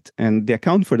for that. And the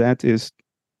account for that is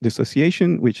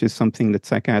dissociation, which is something that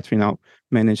psychiatry now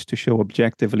managed to show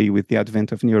objectively with the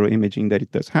advent of neuroimaging that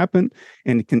it does happen.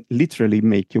 And it can literally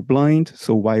make you blind.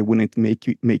 So why wouldn't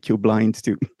it make you blind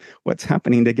to what's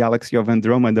happening in the galaxy of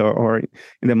Andromeda or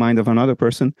in the mind of another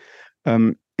person?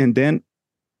 And then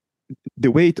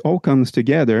the way it all comes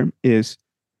together is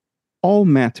all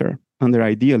matter under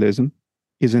idealism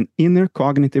is an inner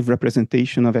cognitive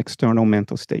representation of external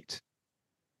mental states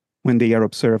when they are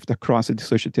observed across a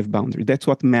dissociative boundary. That's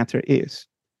what matter is.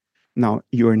 Now,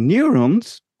 your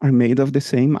neurons are made of the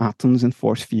same atoms and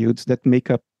force fields that make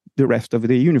up the rest of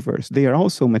the universe. They are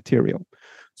also material.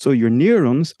 So your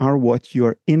neurons are what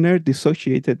your inner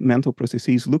dissociated mental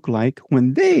processes look like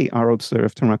when they are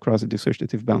observed from across a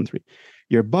dissociative boundary.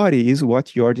 Your body is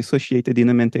what your dissociated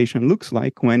inner mentation looks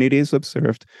like when it is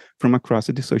observed from across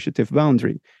a dissociative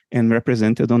boundary and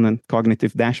represented on a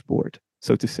cognitive dashboard,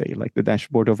 so to say, like the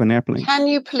dashboard of an airplane. Can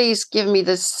you please give me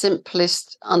the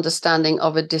simplest understanding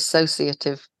of a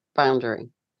dissociative boundary?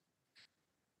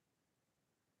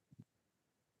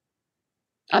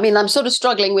 I mean, I'm sort of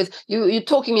struggling with you're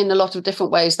talking in a lot of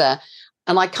different ways there,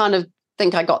 and I kind of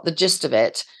think I got the gist of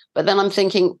it. But then I'm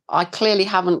thinking I clearly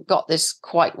haven't got this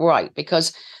quite right,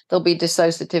 because there'll be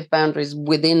dissociative boundaries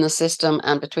within the system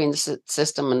and between the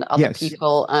system and other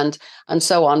people and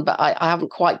so on. But I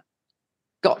haven't quite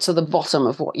got to the bottom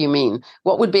of what you mean.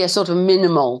 What would be a sort of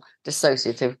minimal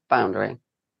dissociative boundary?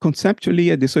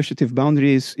 Conceptually, a dissociative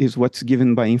boundary is what's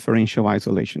given by inferential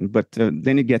isolation, but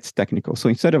then it gets technical. So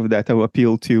instead of that, I will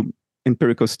appeal to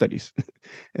empirical studies.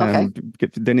 Okay.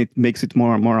 Then it makes it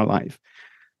more alive.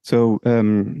 So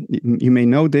you may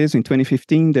know this. In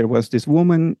 2015, there was this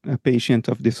woman, a patient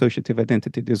of dissociative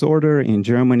identity disorder in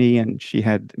Germany, and she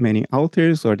had many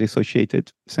alters or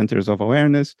dissociated centers of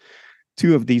awareness.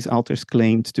 2 of these alters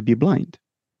claimed to be blind.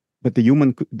 But the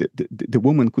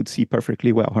woman could see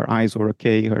perfectly well. Her eyes were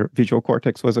okay. Her visual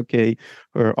cortex was okay.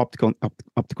 Her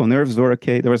optical nerves were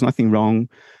okay. There was nothing wrong.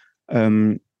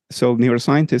 So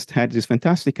neuroscientists had this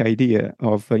fantastic idea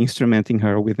of instrumenting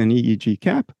her with an EEG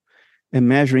cap and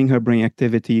measuring her brain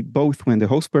activity, both when the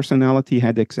host personality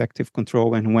had executive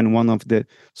control and when one of the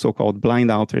so-called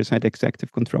blind alters had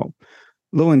executive control.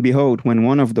 Lo and behold, when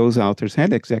one of those alters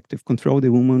had executive control,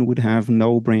 the woman would have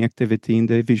no brain activity in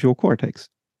the visual cortex.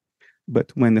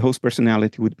 But when the host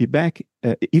personality would be back,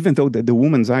 even though the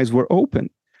woman's eyes were open,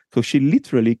 so she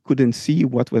literally couldn't see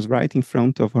what was right in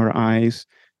front of her eyes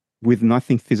with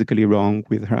nothing physically wrong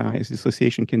with her eyes.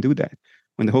 Dissociation can do that.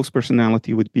 When the host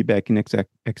personality would be back in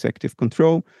executive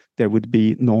control, there would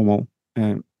be normal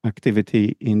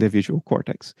activity in the visual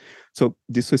cortex. So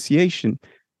dissociation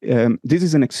This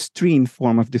is an extreme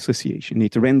form of dissociation.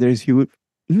 It renders you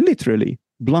literally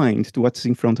blind to what's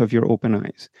in front of your open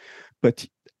eyes. But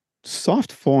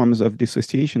soft forms of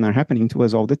dissociation are happening to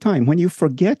us all the time. When you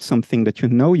forget something that you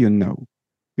know,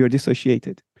 you're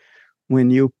dissociated. When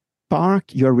you park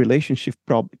your relationship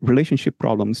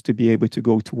problems to be able to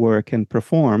go to work and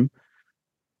perform,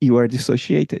 you are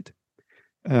dissociated.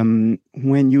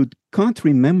 When you can't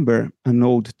remember an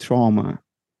old trauma,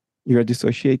 you are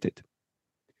dissociated.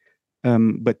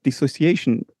 But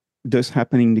dissociation does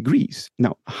happen in degrees.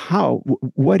 Now,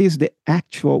 what is the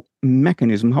actual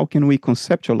mechanism? How can we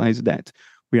conceptualize that?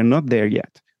 We are not there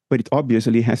yet, but it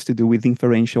obviously has to do with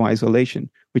inferential isolation,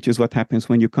 which is what happens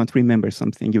when you can't remember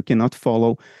something. You cannot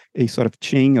follow a sort of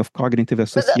chain of cognitive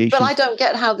association. But I don't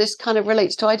get how this kind of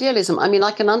relates to idealism. I mean,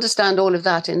 I can understand all of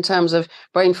that in terms of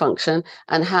brain function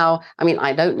and how, I mean,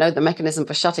 I don't know the mechanism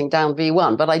for shutting down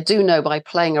V1, but I do know by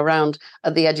playing around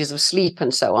at the edges of sleep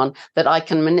and so on, that I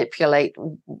can manipulate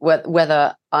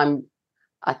whether I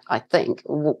think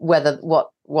whether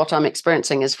what I'm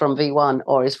experiencing is from V1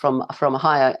 or is from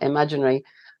higher imaginary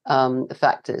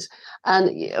factors. And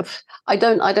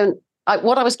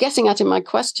what I was getting at in my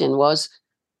question was,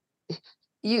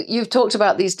 you've talked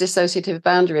about these dissociative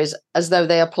boundaries as though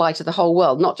they apply to the whole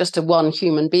world, not just to one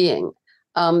human being,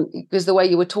 because the way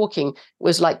you were talking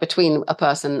was like between a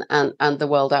person and the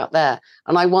world out there.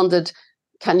 And I wondered,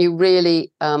 can you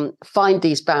really find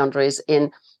these boundaries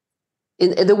in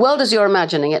the world as you're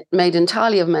imagining it, made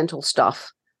entirely of mental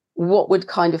stuff? What would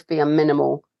kind of be a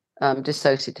minimal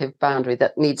dissociative boundary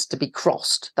that needs to be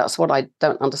crossed? That's what I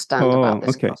don't understand about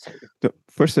this. Okay. So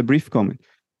first, a brief comment.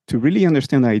 To really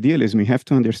understand idealism, you have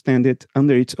to understand it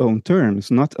under its own terms,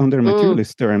 not under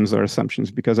materialist terms or assumptions,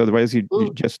 because otherwise you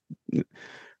just...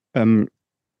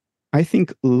 I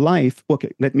think life...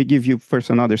 Okay, let me give you first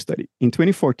another study. In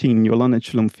 2014, Jolanda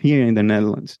Schlumpf here in the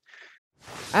Netherlands.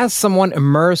 As someone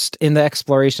immersed in the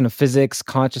exploration of physics,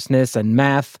 consciousness, and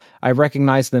math, I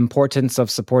recognize the importance of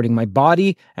supporting my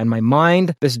body and my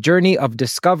mind. This journey of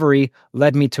discovery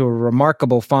led me to a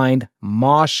remarkable find,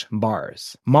 Mosh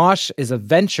Bars. Mosh is a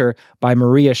venture by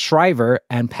Maria Shriver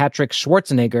and Patrick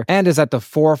Schwarzenegger and is at the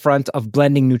forefront of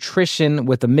blending nutrition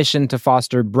with a mission to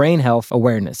foster brain health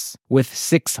awareness. With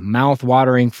 6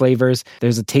 mouth-watering flavors,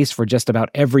 there's a taste for just about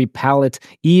every palate,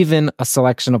 even a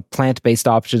selection of plant-based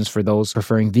options for those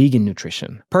preferring vegan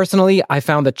nutrition. Personally, I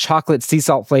found the chocolate sea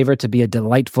salt flavor to be a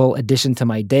delightful addition to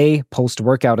my day,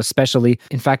 post-workout especially.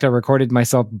 In fact, I recorded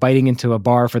myself biting into a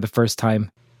bar for the first time.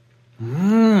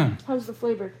 How's the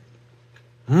flavor?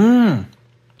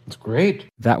 It's great.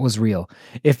 That was real.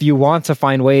 If you want to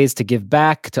find ways to give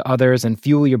back to others and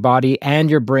fuel your body and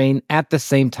your brain at the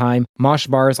same time, Mosh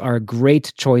Bars are a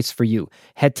great choice for you.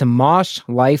 Head to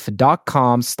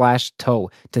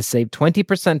moshlife.com/toe to save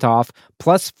 20% off,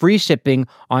 plus free shipping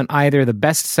on either the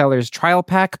Bestsellers trial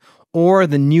pack or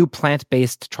the new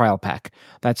plant-based trial pack.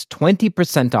 That's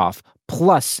 20% off,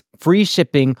 plus free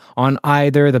shipping on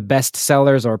either the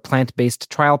Bestsellers or plant-based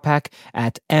trial pack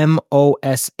at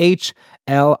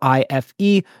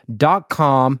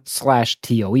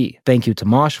moshlife.com/TOE. Thank you to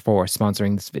Mosh for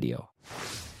sponsoring this video.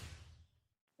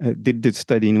 Did this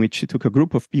study in which she took a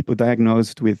group of people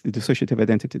diagnosed with dissociative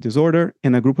identity disorder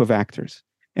and a group of actors.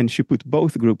 And she put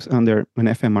both groups under an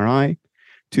fMRI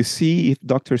to see if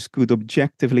doctors could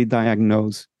objectively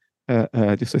diagnose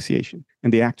dissociation.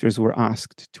 And the actors were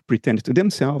asked to pretend to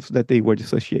themselves that they were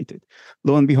dissociated.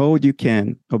 Lo and behold, you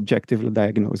can objectively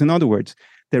diagnose. In other words,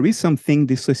 there is something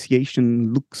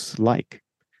dissociation looks like.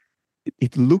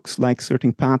 It looks like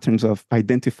certain patterns of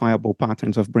identifiable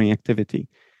patterns of brain activity.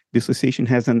 Dissociation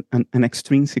has an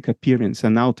extrinsic appearance,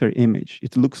 an outer image.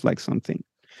 It looks like something.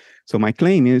 So my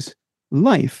claim is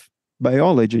life,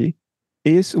 biology,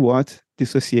 is what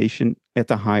dissociation at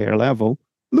a higher level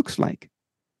looks like.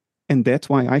 And that's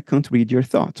why I can't read your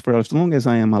thoughts. For as long as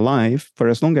I am alive, for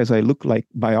as long as I look like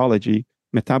biology,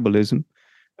 metabolism,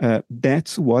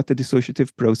 that's what the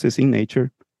dissociative process in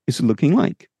nature is looking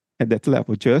like at that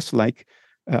level. Just like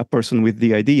a person with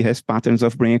DID has patterns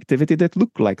of brain activity that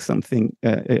look like something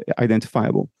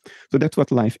identifiable. So that's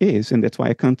what life is, and that's why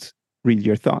I can't read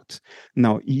your thoughts.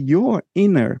 Now, your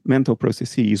inner mental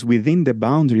processes within the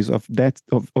boundaries of that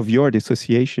of your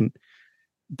dissociation,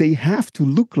 they have to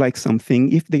look like something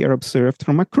if they are observed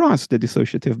from across the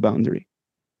dissociative boundary.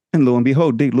 And lo and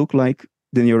behold, they look like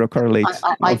the neurocorrelates.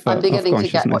 I'm beginning to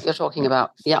get what you're talking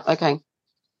about. Yeah, okay.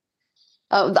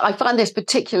 I find this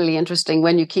particularly interesting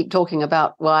when you keep talking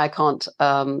about why I can't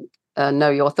know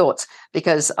your thoughts,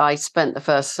 because I spent the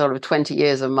first sort of 20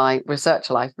 years of my research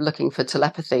life looking for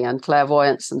telepathy and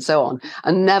clairvoyance and so on,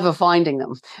 and never finding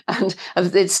them. And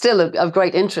it's still of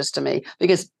great interest to me,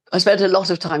 because I spent a lot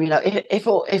of time, if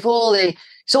all the,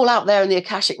 it's all out there in the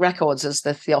Akashic records, as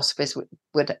the Theosophists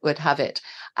would have it,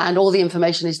 and all the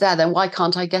information is there, then why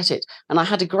can't I get it? And I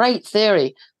had a great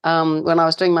theory when I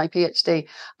was doing my PhD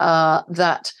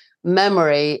that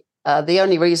memory, the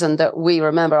only reason that we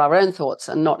remember our own thoughts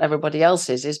and not everybody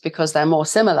else's is because they're more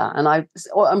similar. And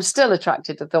I'm still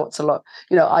attracted to thoughts a lot,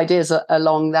 ideas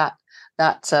along that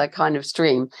kind of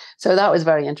stream. So that was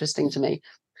very interesting to me.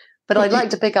 But I'd like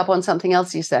to pick up on something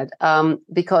else you said,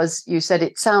 because you said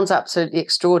it sounds absolutely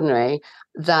extraordinary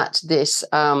that this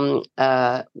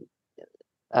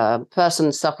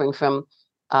person suffering from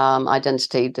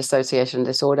identity dissociation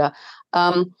disorder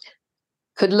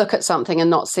could look at something and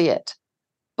not see it.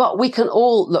 But we can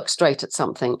all look straight at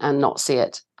something and not see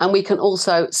it. And we can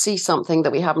also see something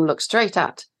that we haven't looked straight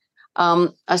at.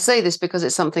 I say this because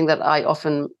it's something that I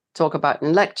often talk about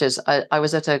in lectures. I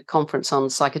was at a conference on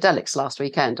psychedelics last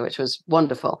weekend, which was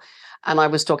wonderful. And I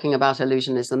was talking about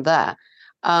illusionism there.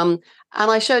 And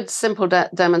I showed simple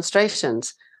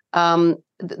demonstrations.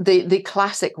 The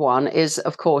classic one is,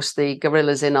 of course, the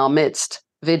Gorillas in Our Midst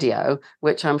video,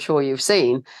 which I'm sure you've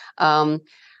seen.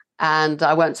 And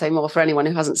I won't say more for anyone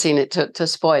who hasn't seen it to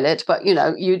spoil it. But,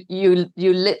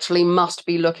 you literally must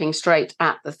be looking straight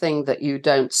at the thing that you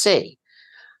don't see.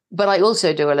 But I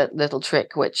also do a little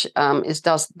trick, which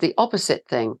does the opposite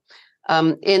thing.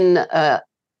 In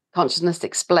Consciousness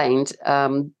Explained,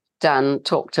 Dan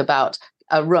talked about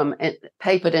a room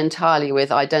papered entirely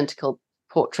with identical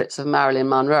portraits of Marilyn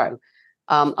Monroe.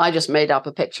 I just made up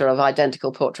a picture of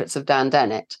identical portraits of Dan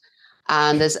Dennett.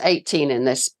 And there's 18 in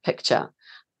this picture.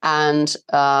 And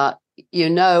you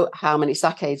know how many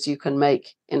saccades you can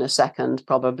make in a second,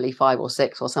 probably 5 or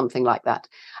 6 or something like that.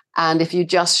 And if you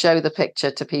just show the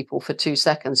picture to people for 2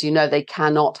 seconds, they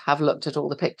cannot have looked at all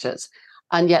the pictures.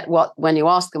 And yet when you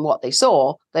ask them what they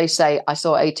saw, they say, I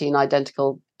saw 18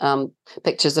 identical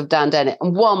pictures of Dan Dennett,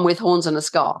 and one with horns and a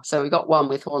scar. So we got one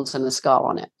with horns and a scar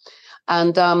on it.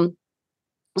 And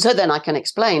so then I can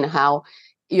explain how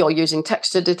you're using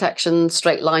texture detection,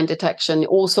 straight line detection,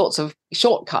 all sorts of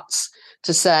shortcuts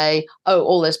to say, oh,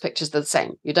 all those pictures are the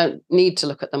same. You don't need to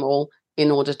look at them all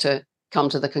in order to come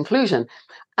to the conclusion.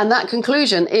 And that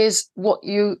conclusion is what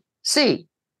you see.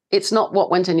 It's not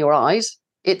what went in your eyes.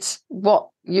 It's what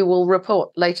you will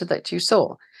report later that you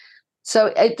saw. So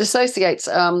it dissociates.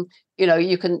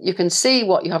 You can see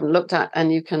what you haven't looked at,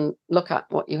 and you can look at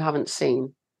what you haven't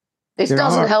seen. This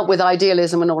doesn't help with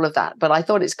idealism and all of that, but I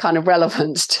thought it's kind of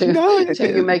relevant to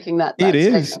you making that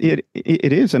statement.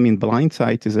 It is. I mean, blind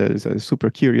sight is a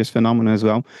super curious phenomenon as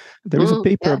well. There is a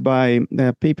paper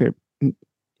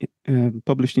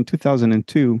published in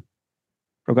 2002.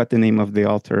 Forgot the name of the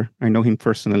author. I know him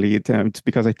personally. It's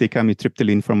because I take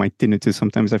amitriptyline for my tinnitus.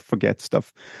 Sometimes I forget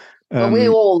stuff. Well, we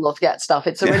all forget stuff.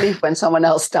 It's a relief when someone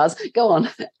else does. Go on.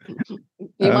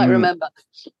 You might remember.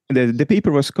 The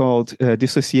paper was called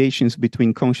Dissociations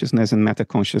Between Consciousness and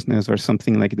Metaconsciousness, or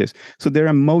something like this. So there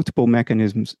are multiple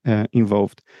mechanisms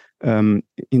involved. In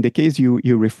the case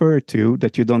you refer to,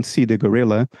 that you don't see the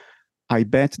gorilla, I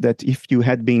bet that if you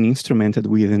had been instrumented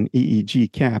with an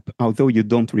EEG cap, although you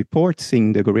don't report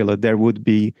seeing the gorilla, there would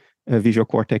be visual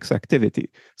cortex activity.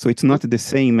 So it's not the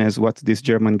same as what these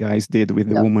German guys did with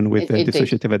the woman with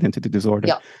dissociative identity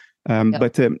disorder.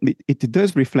 But it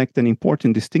does reflect an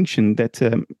important distinction that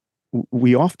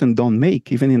we often don't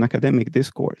make, even in academic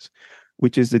discourse,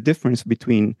 which is the difference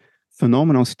between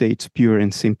phenomenal states, pure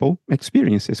and simple,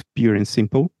 experiences, pure and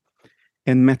simple,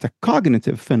 and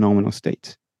metacognitive phenomenal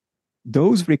states.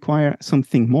 Those require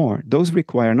something more. Those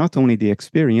require not only the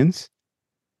experience,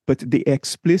 but the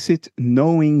explicit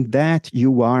knowing that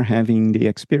you are having the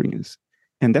experience.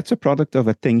 And that's a product of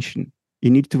attention. You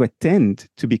need to attend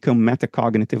to become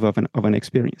metacognitive of an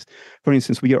experience. For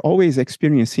instance, we are always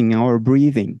experiencing our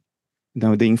breathing,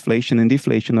 the inflation and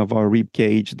deflation of our rib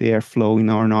cage, the airflow in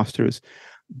our nostrils.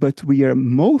 But we are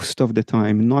most of the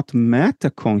time not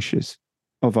metaconscious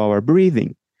of our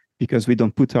breathing, because we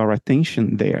don't put our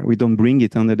attention there. We don't bring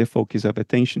it under the focus of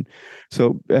attention.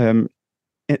 So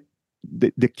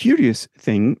the curious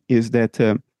thing is that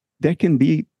there can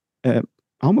be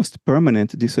almost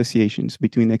permanent dissociations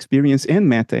between experience and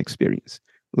meta-experience,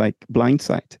 like blind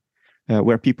sight,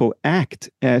 where people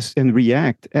act as and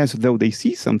react as though they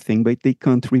see something, but they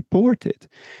can't report it.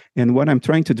 And what I'm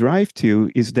trying to drive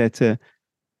to is that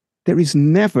there is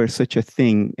never such a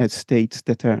thing as states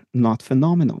that are not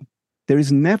phenomenal. there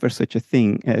is never such a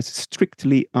thing as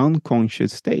strictly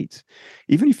unconscious states.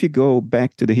 Even if you go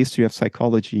back to the history of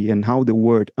psychology and how the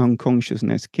word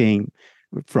unconsciousness came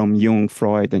from Jung,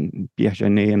 Freud, and Pierre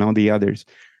Janet, and all the others,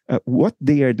 what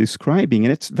they are describing,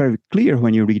 and it's very clear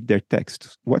when you read their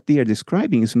texts, what they are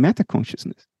describing is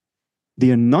meta-consciousness.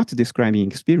 They are not describing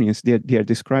experience, they are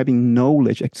describing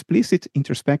knowledge, explicit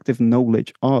introspective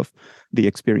knowledge of the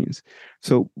experience.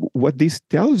 So what this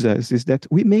tells us is that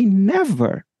we may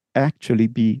never actually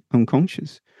be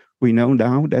unconscious. We know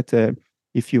now that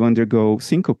if you undergo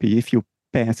syncope, if you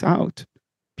pass out,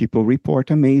 people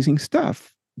report amazing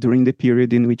stuff during the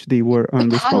period in which they were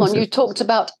unresponsive. Hang on, you talked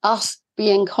about us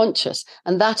being conscious,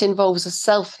 and that involves a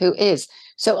self who is.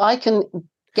 So I can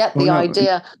get the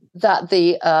idea that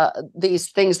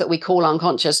these things that we call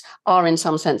unconscious are in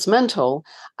some sense mental,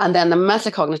 and then the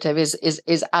metacognitive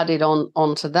is added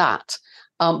onto that.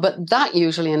 But that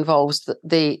usually involves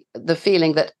the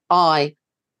feeling that I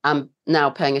am now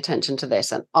paying attention to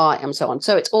this, and I am so on.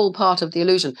 So it's all part of the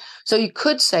illusion. So you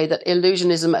could say that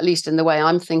illusionism, at least in the way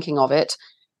I'm thinking of it,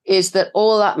 is that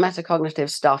all that metacognitive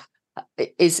stuff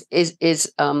is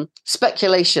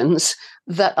speculations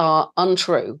that are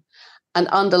untrue. And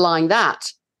underlying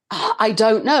that, I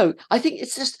don't know. I think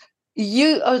it's just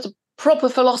you as a proper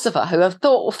philosopher who have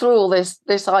thought through all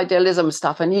this idealism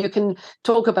stuff, and you can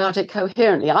talk about it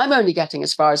coherently. I'm only getting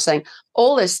as far as saying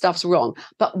all this stuff's wrong,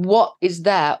 but what is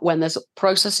there when there's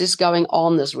processes going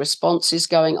on, there's responses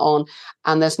going on,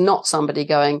 and there's not somebody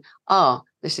going,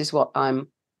 this is what I'm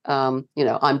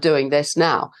doing this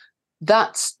now.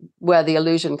 That's where the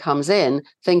illusion comes in,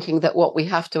 thinking that what we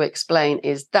have to explain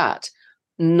is that,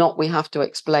 not we have to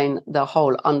explain the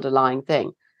whole underlying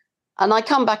thing. And I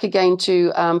come back again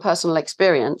to personal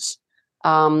experience.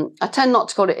 I tend not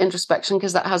to call it introspection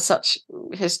because that has such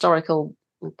historical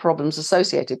problems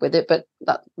associated with it, but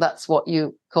that's what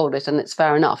you called it, and it's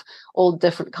fair enough. All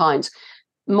different kinds.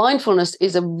 Mindfulness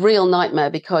is a real nightmare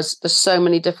because there's so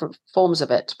many different forms of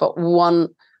it, but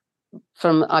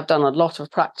I've done a lot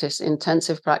of practice,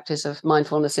 intensive practice of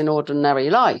mindfulness in ordinary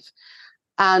life.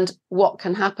 And what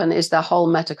can happen is the whole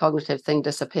metacognitive thing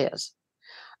disappears.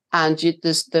 And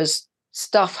there's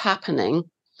stuff happening.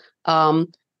 Now,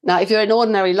 if you're in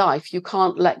ordinary life, you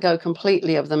can't let go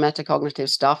completely of the metacognitive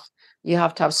stuff. You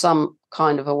have to have some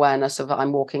kind of awareness of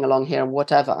I'm walking along here and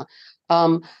whatever.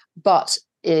 But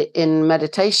in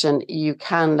meditation, you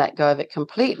can let go of it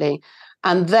completely.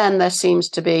 And then there seems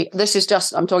to be,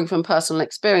 I'm talking from personal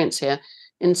experience here,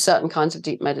 in certain kinds of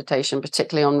deep meditation,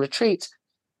 particularly on retreats,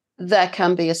 there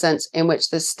can be a sense in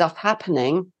which there's stuff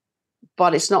happening,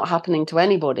 but it's not happening to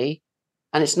anybody.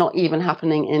 And it's not even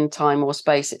happening in time or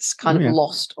space. It's kind of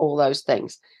lost all those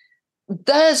things.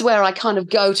 There's where I kind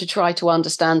of go to try to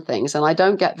understand things, and I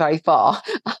don't get very far.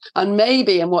 And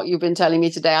maybe in what you've been telling me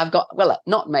today, I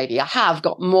have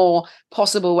got more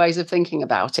possible ways of thinking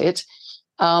about it.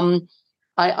 I'm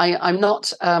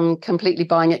not completely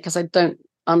buying it because I don't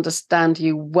understand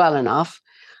you well enough,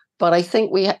 but I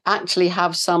think we actually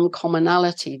have some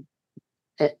commonality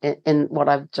in what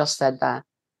I've just said there.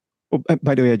 Oh,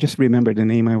 by the way, I just remembered the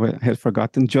name I had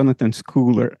forgotten. Jonathan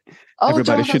Schooler.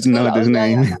 Everybody should know this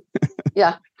name.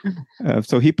 Yeah.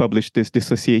 So he published this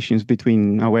Dissociations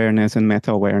Between Awareness and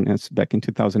Meta-Awareness back in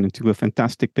 2002, a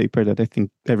fantastic paper that I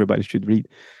think everybody should read.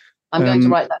 I'm going to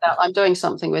write that down. I'm doing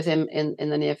something with him in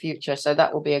the near future, so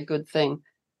that will be a good thing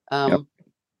to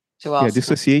ask. Yeah,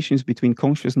 Dissociations Between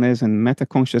Consciousness and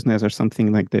Meta-Consciousness or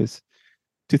something like this.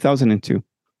 2002.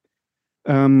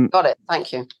 Got it.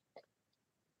 Thank you.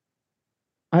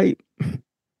 I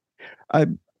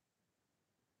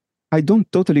don't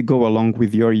totally go along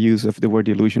with your use of the word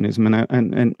illusionism,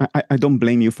 and I don't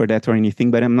blame you for that or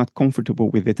anything, but I'm not comfortable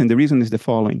with it. And the reason is the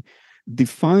following.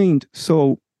 Defined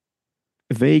so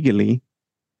vaguely,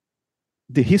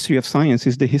 the history of science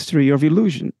is the history of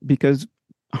illusion, because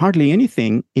hardly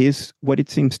anything is what it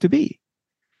seems to be.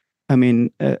 I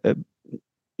mean,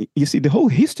 you see, the whole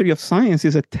history of science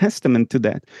is a testament to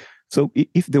that. So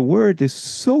if the word is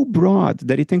so broad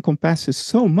that it encompasses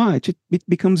so much, it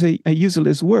becomes a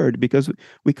useless word because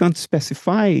we can't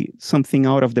specify something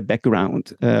out of the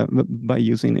background by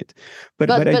using it.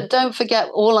 But don't forget,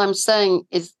 all I'm saying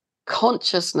is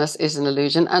consciousness is an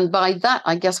illusion. And by that,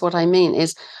 I guess what I mean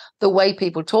is the way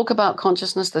people talk about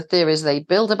consciousness, the theories they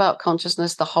build about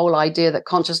consciousness, the whole idea that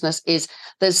consciousness is,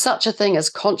 there's such a thing as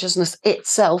consciousness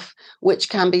itself, which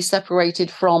can be separated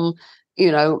from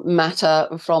matter,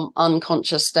 from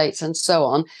unconscious states and so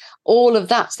on. All of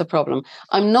that's the problem.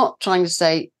 I'm not trying to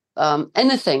say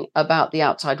anything about the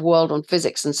outside world on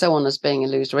physics and so on as being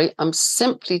illusory. I'm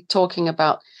simply talking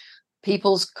about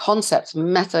people's concepts,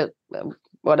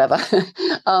 whatever,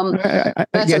 I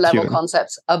meta get level you.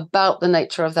 concepts about the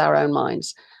nature of their own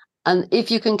minds. And if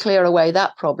you can clear away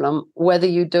that problem, whether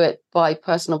you do it by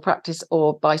personal practice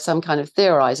or by some kind of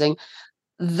theorizing,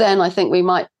 then I think we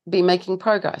might be making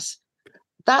progress.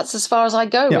 That's as far as I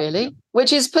go, really,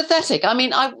 which is pathetic. I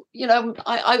mean, I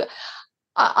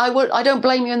don't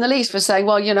blame you in the least for saying,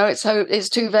 well, it's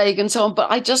too vague and so on. But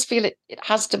I just feel it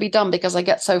has to be done, because I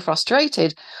get so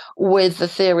frustrated with the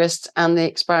theorists and the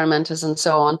experimenters and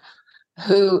so on,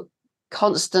 who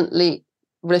constantly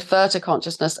refer to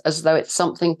consciousness as though it's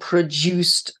something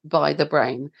produced by the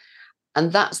brain.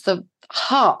 And that's the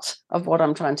heart of what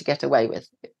I'm trying to get away with,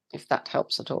 if that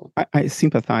helps at all. I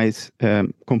sympathize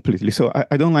completely. So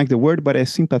I don't like the word, but I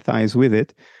sympathize with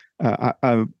it.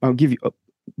 I'll give you,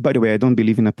 by the way, I don't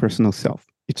believe in a personal self.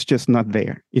 It's just not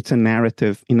there. It's a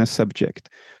narrative in a subject.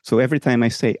 So every time I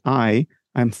say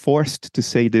I'm forced to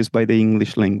say this by the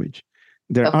English language.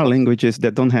 There are languages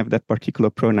that don't have that particular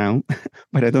pronoun,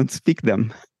 but I don't speak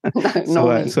them.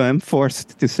 So I'm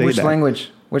forced to say Which that.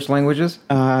 language? Which languages?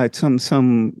 It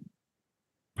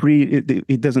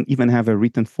doesn't even have a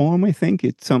written form. I think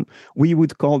we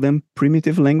would call them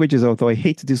primitive languages, although I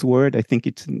hate this word. I think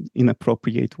it's an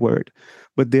inappropriate word.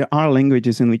 But there are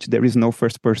languages in which there is no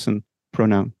first person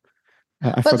pronoun.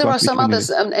 But there are some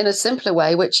others in a simpler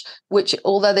way, which,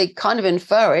 although they kind of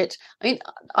infer it. I mean,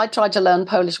 I tried to learn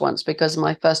Polish once because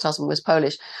my first husband was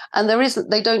Polish, and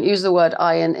they don't use the word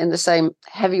I in the same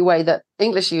heavy way that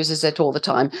English uses it all the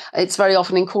time. It's very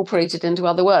often incorporated into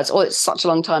other words. Or it's such a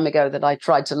long time ago that I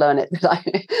tried to learn it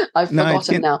that I've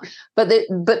forgotten now. But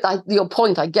your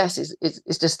point, I guess,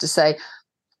 is just to say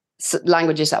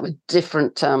languages that with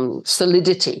different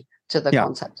solidity to the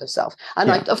concept of self. And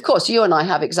of course, you and I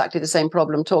have exactly the same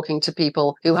problem talking to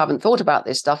people who haven't thought about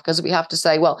this stuff, because we have to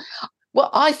say, well,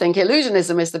 I think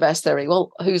illusionism is the best theory.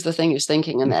 Well, who's the thing who's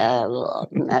thinking? And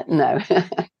no.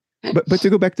 But to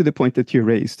go back to the point that you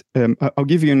raised, I'll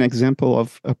give you an example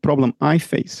of a problem I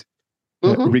face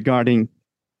regarding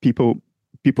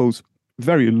people's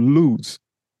very loose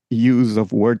use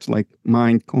of words like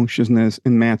mind, consciousness,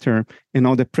 and matter, and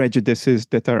all the prejudices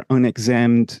that are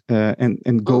unexamined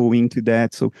and go into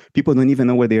that. So people don't even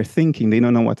know what they're thinking. They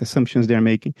don't know what assumptions they're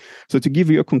making. So to give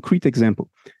you a concrete example,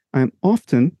 I'm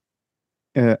often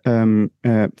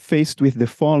faced with the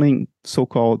following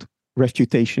so-called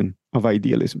refutation of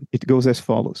idealism. It goes as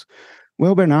follows.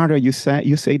 Well, Bernardo, you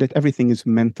say that everything is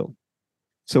mental.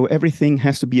 So everything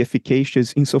has to be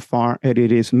efficacious insofar as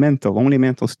it is mental. Only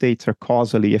mental states are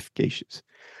causally efficacious.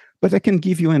 But I can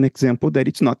give you an example that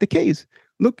it's not the case.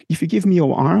 Look, if you give me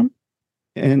your arm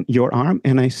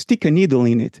and I stick a needle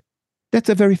in it, that's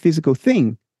a very physical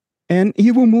thing. And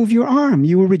you will move your arm.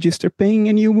 You will register pain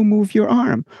and you will move your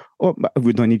arm. Or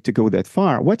we don't need to go that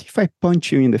far. What if I punch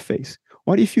you in the face?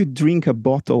 What if you drink a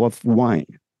bottle of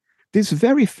wine? This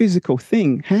very physical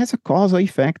thing has a causal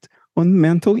effect on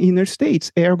mental inner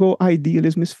states. Ergo,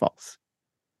 idealism is false.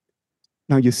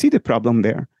 Now, you see the problem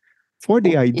there. For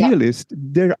the idealist,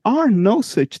 there are no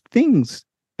such things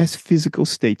as physical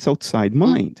states outside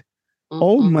mind.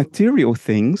 All material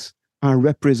things are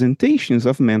representations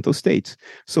of mental states.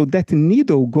 So that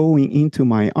needle going into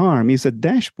my arm is a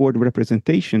dashboard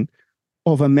representation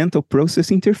of a mental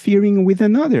process interfering with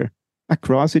another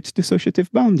across its dissociative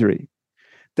boundary.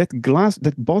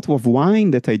 That bottle of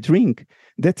wine that I drink,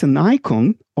 that's an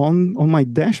icon on my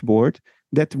dashboard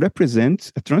that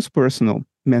represents a transpersonal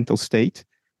mental state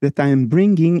that I am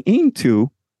bringing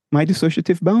into my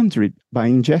dissociative boundary by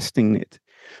ingesting it.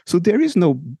 So there is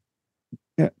no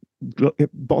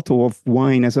bottle of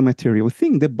wine as a material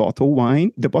thing. The bottle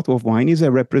of wine is a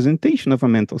representation of a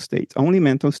mental state. Only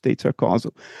mental states are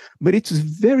causal. But it's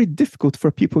very difficult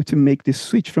for people to make this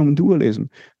switch from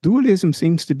dualism. Dualism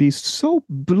seems to be so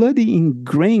bloody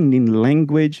ingrained in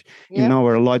language, in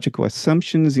our logical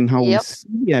assumptions, in how we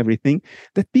see everything,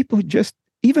 that people just,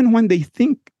 even when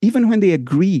they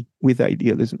agree with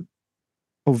idealism,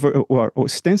 or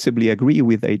ostensibly agree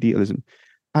with idealism,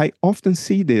 I often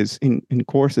see this in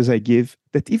courses I give,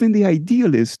 that even the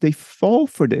idealists, they fall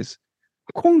for this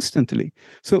constantly.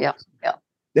 So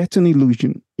that's an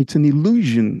illusion. It's an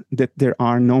illusion that there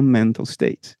are no mental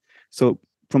states. So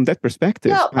from that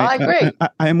perspective, I agree.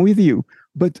 I am with you.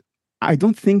 But I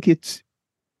don't think it's,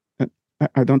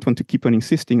 I don't want to keep on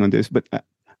insisting on this, but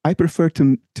I prefer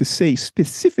to say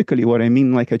specifically what I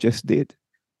mean, like I just did,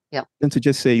 than to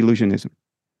just say illusionism.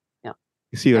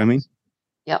 You see what I mean?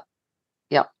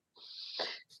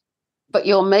 But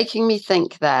you're making me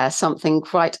think there something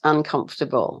quite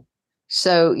uncomfortable.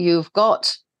 So you've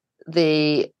got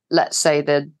let's say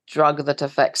the drug that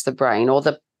affects the brain, or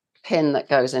the pin that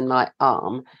goes in my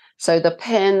arm. So the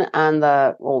pin and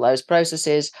all those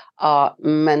processes are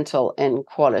mental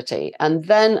inequality. And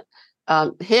then,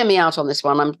 hear me out on this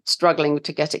one. I'm struggling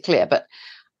to get it clear, but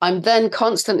I'm then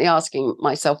constantly asking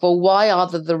myself, well, why are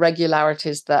there the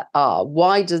regularities that are?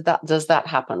 Why does that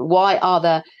happen? Why are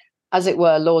there, as it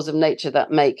were, laws of nature that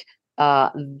make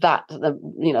the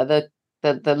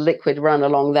liquid run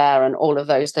along there and all of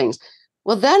those things?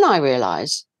 Well, then I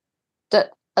realize that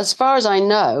as far as I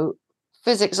know,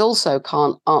 physics also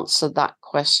can't answer that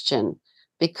question,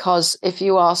 because if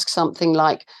you ask something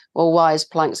like, well, why is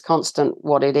Planck's constant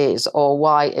what it is? Or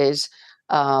why is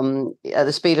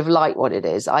the speed of light what it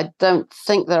is? I don't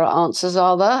think there are answers,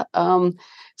 are there?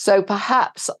 So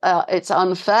perhaps it's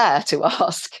unfair to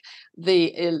ask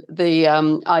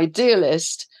the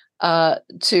idealist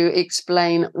to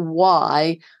explain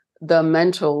why the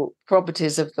mental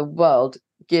properties of the world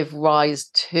give rise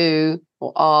to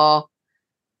or are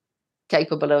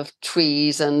capable of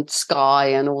trees and sky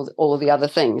and all the other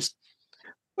things.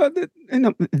 Well,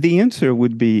 the answer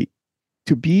would be,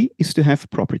 to be is to have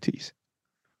properties.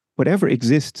 Whatever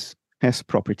exists has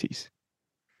properties.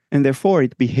 And therefore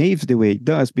it behaves the way it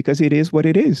does because it is what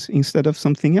it is instead of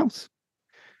something else.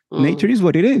 Nature is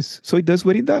what it is, so it does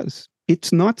what it does.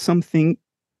 It's not something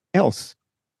else.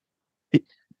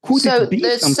 So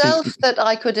the self that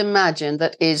I could imagine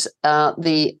that is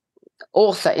the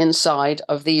author inside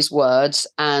of these words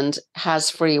and has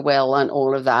free will and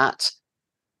all of that,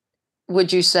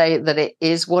 would you say that it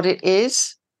is what it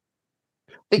is?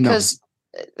 Because,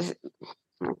 no.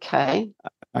 Okay.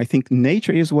 I think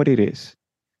nature is what it is.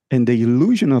 And the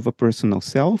illusion of a personal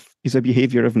self is a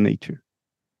behavior of nature.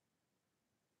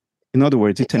 In other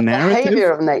words, it's a narrative.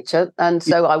 Behavior of nature. And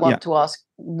so I want to ask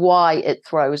why it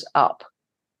throws up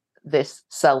this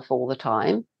self all the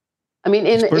time. I mean,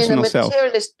 in a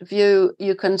materialist view,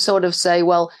 you can sort of say,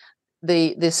 well,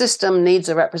 the system needs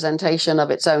a representation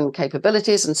of its own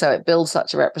capabilities, and so it builds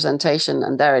such a representation,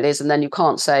 and there it is. And then you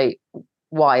can't say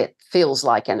why it feels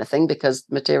like anything, because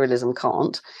materialism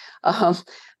can't.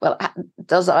 Well,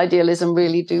 does idealism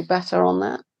really do better on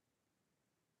that?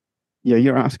 Yeah,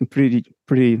 you're asking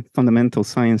pretty fundamental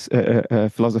science,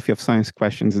 philosophy of science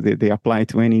questions. They apply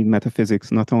to any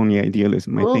metaphysics, not only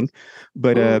idealism, I think.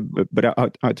 But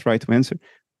I'll try to answer.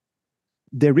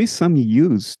 There is some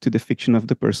use to the fiction of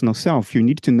the personal self. You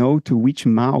need to know to which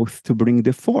mouth to bring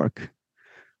the fork.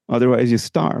 Otherwise, you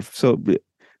starve. So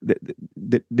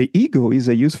the ego is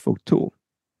a useful tool.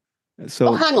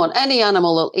 So, well, hang on. Any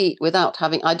animal will eat without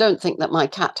having. I don't think that my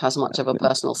cat has much of a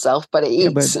personal self, but it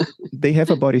eats. But they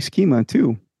have a body schema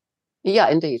too. Yeah,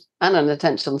 indeed, and an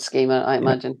attention schema, I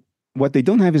imagine. What they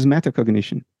don't have is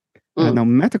metacognition. Now,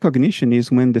 metacognition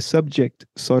is when the subject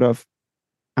sort of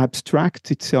abstracts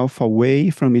itself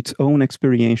away from its own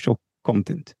experiential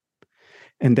content,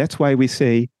 and that's why we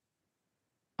say,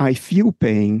 "I feel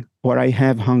pain" or "I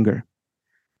have hunger,"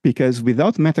 because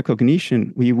without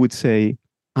metacognition, we would say,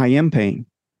 I am pain,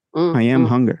 I am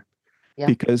hunger,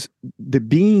 because the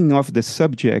being of the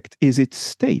subject is its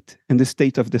state, and the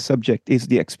state of the subject is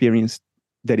the experience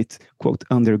that it's, quote,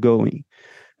 undergoing.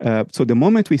 So the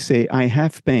moment we say, I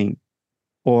have pain,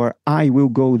 or I will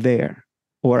go there,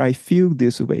 or I feel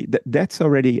this way, that's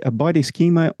already a body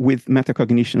schema with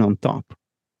metacognition on top.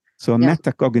 So a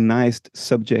metacognized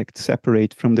subject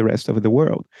separate from the rest of the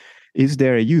world. Is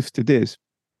there a use to this?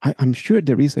 I'm sure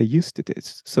there is a use to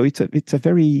this. So it's a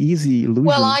very easy illusion.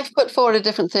 Well, I've put forward a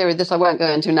different theory that I won't go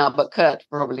into now, but Kurt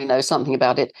probably knows something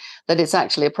about it, that it's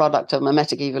actually a product of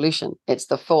mimetic evolution. It's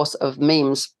the force of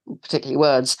memes, particularly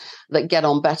words, that get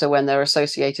on better when they're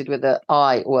associated with the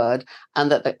I word,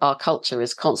 and that our culture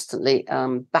is constantly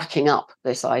backing up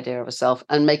this idea of a self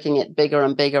and making it bigger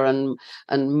and bigger and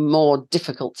more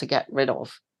difficult to get rid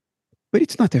of. But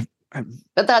it's not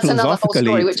but that's another whole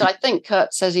story, which I think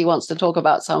Kurt says he wants to talk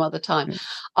about some other time.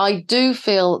 I do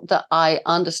feel that I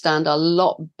understand a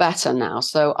lot better now.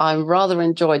 So I rather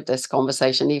enjoyed this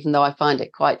conversation, even though I find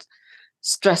it quite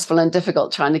stressful and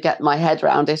difficult trying to get my head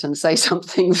around it and say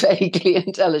something vaguely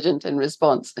intelligent in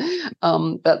response.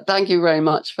 But thank you very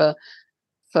much for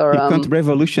you can't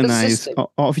revolutionize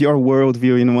of your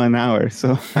worldview in 1 hour.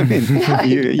 So I mean,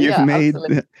 you've made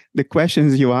the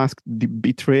questions you asked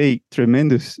betray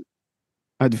tremendous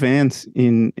advance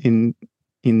in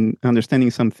understanding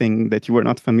something that you were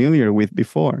not familiar with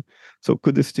before. So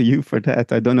kudos to you for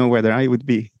that. I don't know whether I would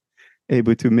be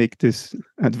able to make this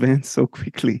advance so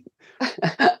quickly.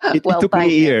 It took me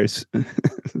years.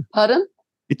 Pardon?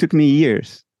 It took me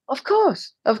years. Of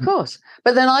course.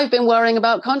 But then I've been worrying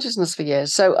about consciousness for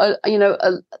years. So,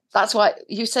 that's why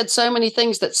you said so many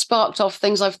things that sparked off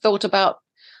things I've thought about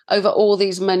over all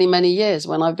these many, many years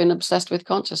when I've been obsessed with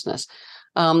consciousness.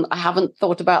 I haven't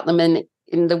thought about them in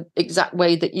the exact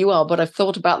way that you are, but I've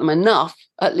thought about them enough,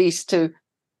 at least to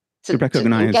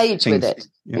recognize to engage things. with it.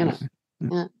 Yeah.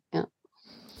 Yeah.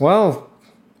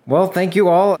 Well, thank you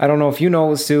all. I don't know if you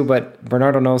know, Sue, but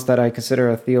Bernardo knows that I consider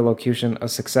a theolocution a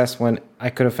success when I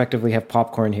could effectively have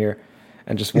popcorn here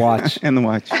and just watch. And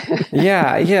watch.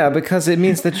 Yeah, because it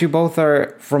means that you both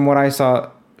are, from what I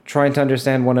saw, trying to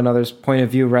understand one another's point of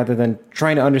view rather than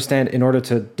trying to understand in order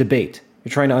to debate.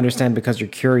 You're trying to understand because you're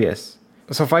curious.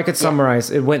 So if I could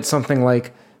summarize, it went something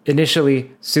like,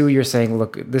 initially, Sue, you're saying,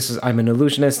 look, I'm an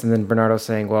illusionist, and then Bernardo's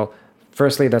saying, well,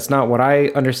 firstly, that's not what I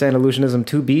understand illusionism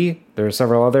to be. There are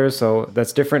several others, so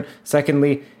that's different.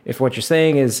 Secondly, if what you're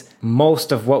saying is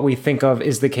most of what we think of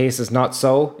is the case is not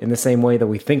so, in the same way that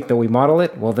we think that we model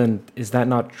it, well then, is that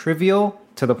not trivial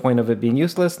to the point of it being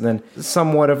useless? And then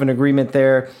somewhat of an agreement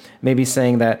there, maybe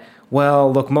saying that,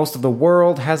 well, look, most of the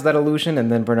world has that illusion.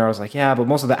 And then Bernardo's like, yeah, but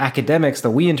most of the academics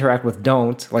that we interact with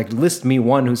don't. Like, list me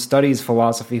one who studies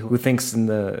philosophy, who thinks in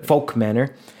the folk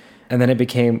manner. And then it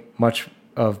became much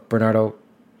of Bernardo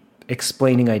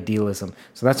explaining idealism.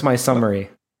 So that's my summary.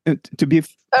 To be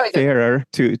fairer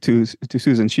to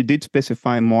Susan, she did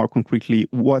specify more concretely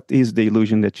what is the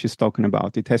illusion that she's talking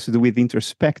about. It has to do with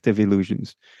introspective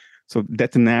illusions. So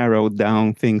that narrowed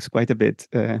down things quite a bit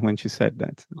when she said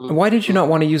that. Why did you not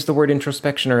want to use the word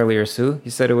introspection earlier, Sue?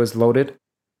 You said it was loaded.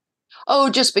 Oh,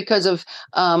 just because of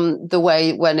the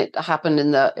way when it happened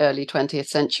in the early 20th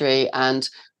century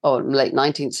or late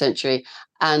 19th century,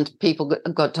 and people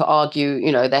got to argue,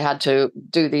 they had to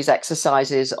do these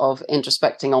exercises of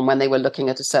introspecting on when they were looking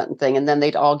at a certain thing, and then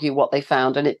they'd argue what they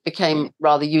found, and it became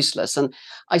rather useless. And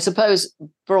I suppose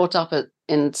brought up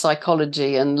in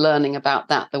psychology and learning about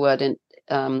that, the word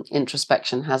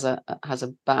introspection has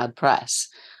a bad press,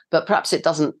 but perhaps that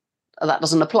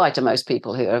doesn't apply to most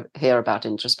people who hear about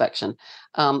introspection.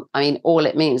 All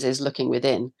it means is looking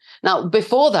within. Now,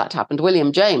 before that happened,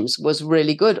 William James was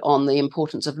really good on the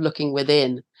importance of looking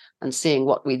within and seeing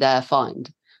what we there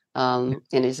find in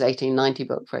his 1890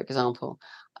 book, for example.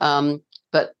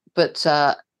 But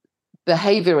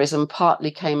behaviorism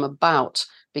partly came about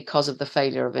because of the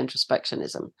failure of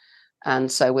introspectionism.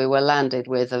 And so we were landed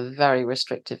with a very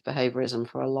restrictive behaviorism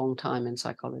for a long time in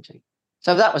psychology.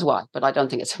 So that was why, but I don't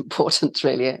think it's important,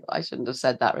 really. I shouldn't have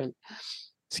said that, really.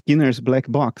 Skinner's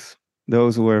black box.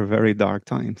 Those were very dark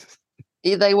times.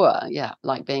 They were, yeah,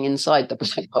 like being inside the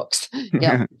black box.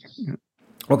 Yeah.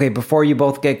 Okay, before you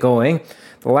both get going,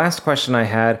 the last question I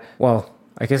had, well,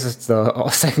 I guess it's the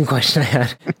second question I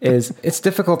had, is it's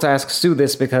difficult to ask Sue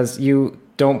this because you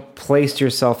don't place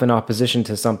yourself in opposition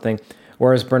to something.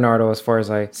 Whereas Bernardo, as far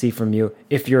as I see from you,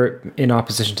 if you're in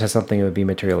opposition to something, it would be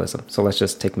materialism. So let's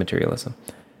just take materialism.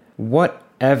 What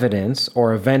evidence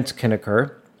or event can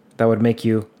occur that would make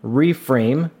you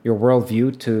reframe your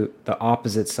worldview to the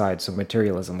opposite side, so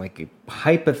materialism? Like,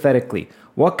 hypothetically,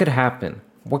 what could happen?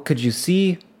 What could you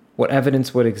see? What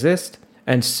evidence would exist?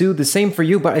 And Sue, the same for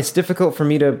you, but it's difficult for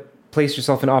me to place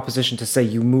yourself in opposition to say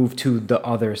you move to the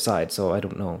other side, so I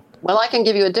don't know. Well, I can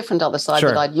give you a different other side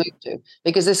that I'd move to,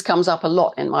 because this comes up a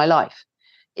lot in my life.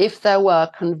 If there were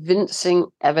convincing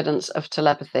evidence of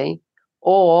telepathy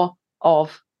or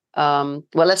of,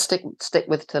 let's stick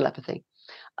with telepathy,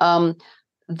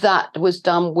 that was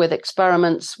done with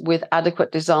experiments, with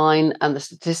adequate design and the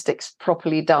statistics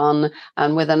properly done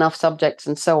and with enough subjects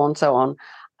and so on,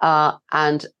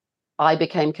 and I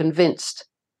became convinced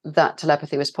that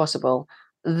telepathy was possible,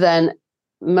 then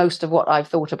most of what I've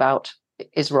thought about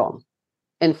is wrong.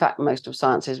 In fact, most of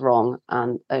science is wrong,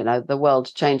 and the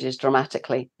world changes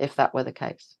dramatically if that were the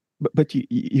case. But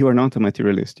you are not a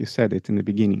materialist. You said it in the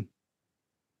beginning.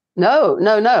 No.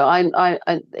 I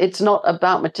it's not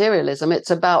about materialism.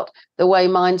 It's about the way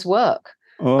minds work.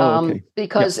 Okay.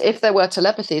 Because if there were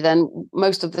telepathy, then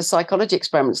most of the psychology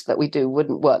experiments that we do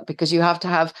wouldn't work, because you have to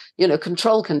have,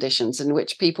 control conditions in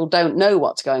which people don't know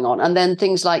what's going on. And then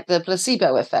things like the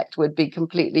placebo effect would be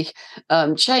completely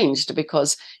changed,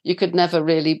 because you could never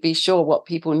really be sure what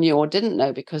people knew or didn't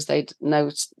know, because they'd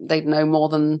know more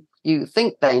than you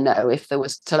think they know if there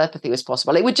was telepathy was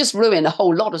possible. It would just ruin a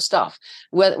whole lot of stuff,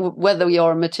 whether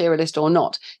you're a materialist or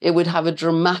not. It would have a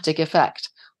dramatic effect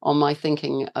on my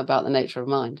thinking about the nature of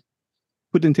mind.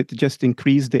 Wouldn't it just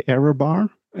increase the error bar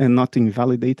and not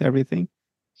invalidate everything?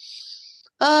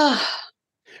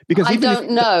 Because I don't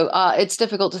know. It's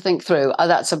difficult to think through.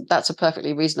 That's a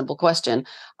perfectly reasonable question.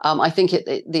 I think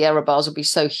the error bars would be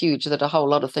so huge that a whole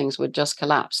lot of things would just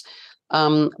collapse.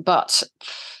 But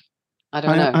I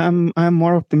don't know. I'm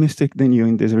more optimistic than you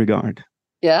in this regard.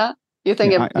 Yeah, you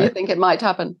think you think it might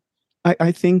happen?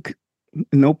 I think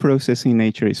no process in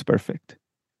nature is perfect.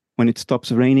 When it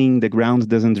stops raining, the ground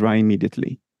doesn't dry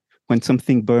immediately. When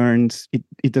something burns,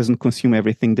 it doesn't consume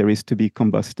everything there is to be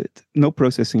combusted. No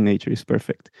process in nature is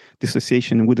perfect.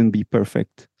 Dissociation wouldn't be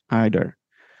perfect either.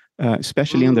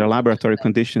 Especially under laboratory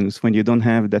conditions, when you don't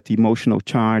have that emotional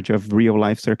charge of real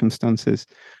life circumstances,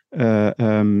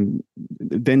 then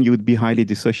you would be highly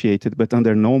dissociated. But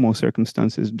under normal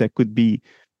circumstances, there could be,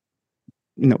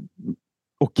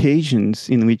 occasions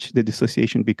in which the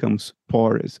dissociation becomes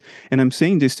porous. And I'm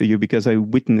saying this to you because I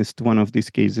witnessed one of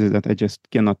these cases that I just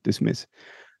cannot dismiss.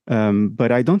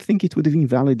 But I don't think it would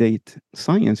invalidate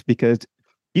science, because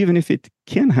even if it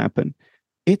can happen,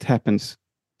 it happens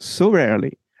so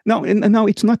rarely. No,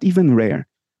 it's not even rare,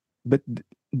 but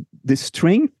the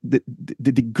strength, the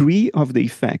degree of the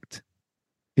effect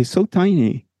is so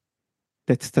tiny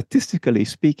that statistically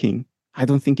speaking, I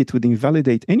don't think it would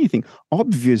invalidate anything.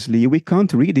 Obviously, we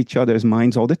can't read each other's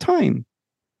minds all the time.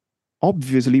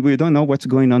 Obviously, we don't know what's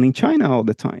going on in China all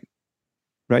the time,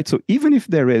 right? So even if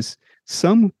there is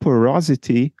some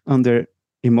porosity under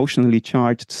emotionally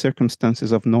charged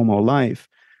circumstances of normal life,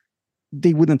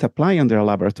 they wouldn't apply under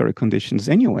laboratory conditions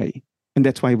anyway. And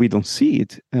that's why we don't see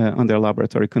it under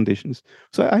laboratory conditions.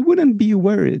 So I wouldn't be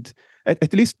worried.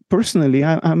 At least personally,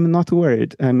 I'm not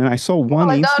worried. I mean, I saw one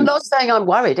instance. I'm not saying I'm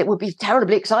worried. It would be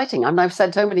terribly exciting. I mean, I've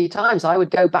said so many times I would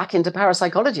go back into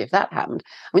parapsychology if that happened.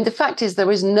 I mean, the fact is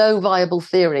there is no viable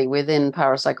theory within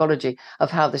parapsychology of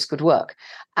how this could work.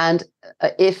 And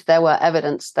if there were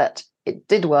evidence that it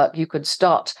did work, you could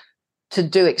start to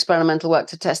do experimental work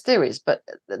to test theories, but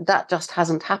that just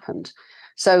hasn't happened.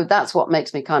 So that's what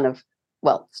makes me kind of,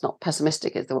 well, it's not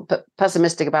pessimistic, but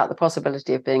pessimistic about the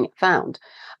possibility of being found.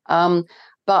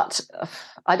 But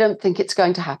I don't think it's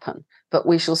going to happen, but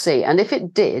we shall see. And if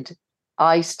it did,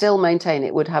 I still maintain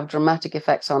it would have dramatic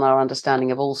effects on our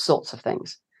understanding of all sorts of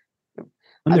things.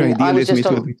 Under idealism,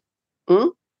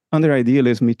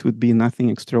 it would be nothing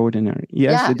extraordinary.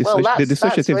 Yes, the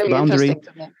dissociative really boundary.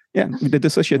 Yeah, the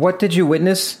dissociative. What did you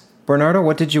witness, Bernardo?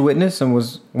 What did you witness? And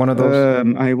was one of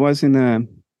those? I was in a.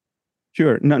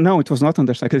 Sure. No, it was not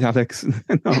under psychedelics.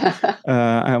 No.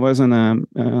 I was on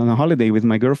a holiday with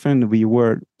my girlfriend. We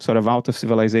were sort of out of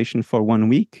civilization for 1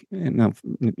 week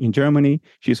in Germany.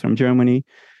 She's from Germany.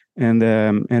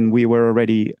 And we were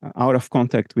already out of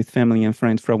contact with family and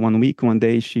friends for 1 week. One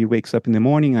day she wakes up in the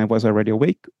morning. I was already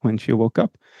awake when she woke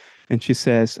up. And she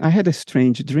says, I had a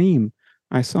strange dream.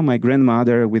 I saw my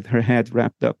grandmother with her head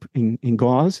wrapped up in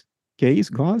gauze, in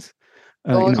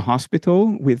a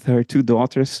hospital with her 2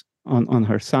 daughters on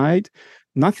her side.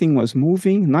 Nothing was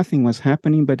moving, nothing was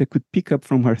happening, but I could pick up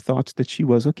from her thoughts that she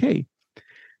was okay.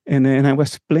 And I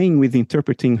was playing with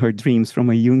interpreting her dreams from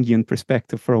a Jungian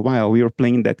perspective for a while. We were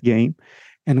playing that game.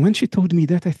 And when she told me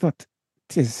that, I thought,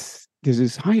 this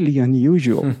is highly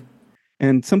unusual.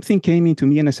 And something came into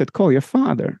me and I said, call your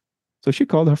father. So she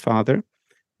called her father,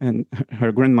 and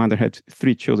her grandmother had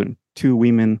 3 children, 2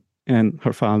 women and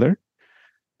her father.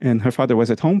 And her father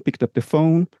was at home, picked up the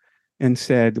phone and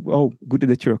said, oh, good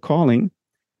that you're calling,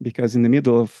 because in the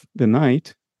middle of the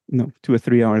night, 2 or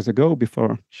 3 hours ago,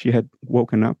 before she had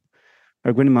woken up,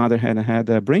 her grandmother had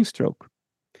a brain stroke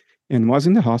and was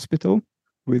in the hospital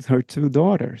with her 2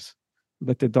 daughters.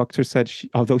 But the doctor said,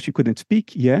 although she couldn't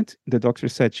speak yet, the doctor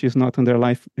said she's not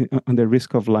under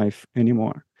risk of life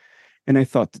anymore. And I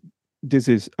thought, this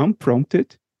is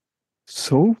unprompted,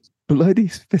 so bloody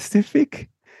specific,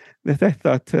 that I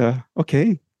thought,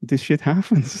 okay, this shit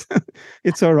happens.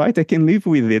 It's all right. I can live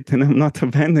with it. And I'm not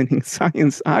abandoning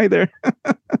science either.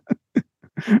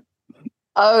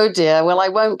 Oh dear. Well, I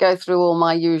won't go through all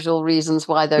my usual reasons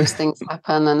why those things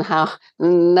happen and how.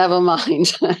 Never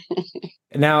mind.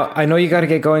 Now, I know you got to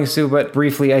get going, Sue, but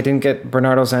briefly, I didn't get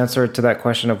Bernardo's answer to that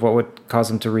question of what would cause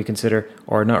him to reconsider,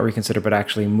 or not reconsider, but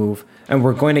actually move. And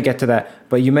we're going to get to that.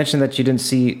 But you mentioned that you didn't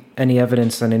see any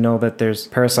evidence, and I know that there's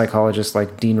parapsychologists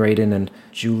like Dean Radin and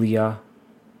Julia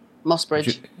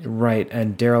Mossbridge. Right,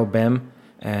 and Daryl Bem.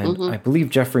 And I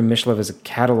believe Jeffrey Mishlev is a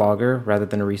cataloger rather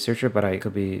than a researcher, but I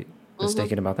could be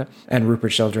mistaken about that. And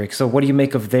Rupert Sheldrake. So what do you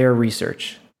make of their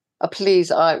research?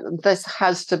 Please, this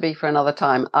has to be for another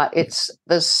time.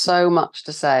 There's so much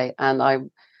to say,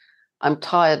 and I'm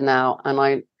tired now,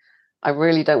 and I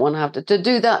really don't want to have to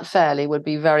do that fairly. Would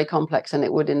be very complex, and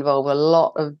it would involve a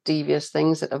lot of devious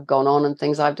things that have gone on and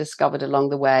things I've discovered along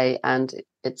the way, and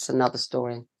it's another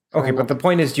story. Okay, but the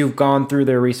point is you've gone through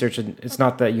their research, and it's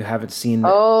not that you haven't seen.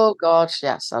 Oh gosh,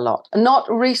 yes, a lot.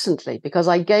 Not recently, because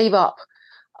I gave up.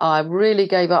 I really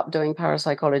gave up doing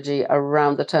parapsychology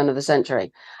around the turn of the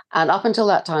century. And up until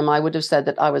that time, I would have said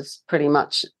that I was pretty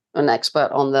much an expert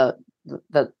on the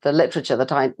the literature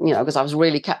that I, because I was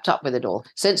really kept up with it all.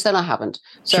 Since then, I haven't.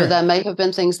 So Sure. there may have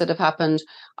been things that have happened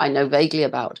I know vaguely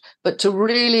about, but to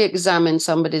really examine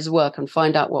somebody's work and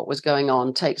find out what was going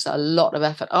on takes a lot of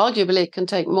effort. Arguably, it can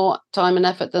take more time and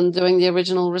effort than doing the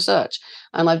original research.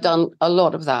 And I've done a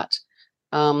lot of that.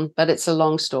 But it's a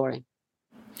long story.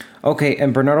 Okay,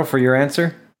 and Bernardo, for your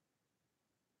answer?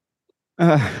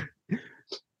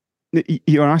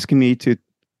 You're asking me to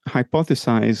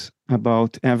hypothesize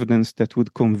about evidence that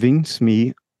would convince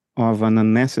me of an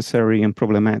unnecessary and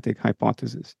problematic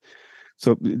hypothesis.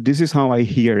 So this is how I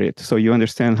hear it. So you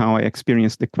understand how I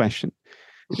experience the question.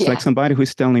 It's like somebody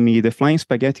who's telling me the flying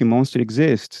spaghetti monster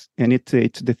exists, and it's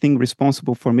the thing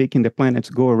responsible for making the planets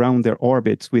go around their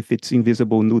orbits with its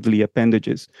invisible noodly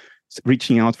appendages,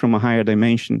 reaching out from a higher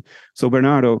dimension. So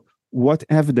Bernardo, what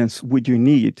evidence would you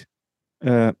need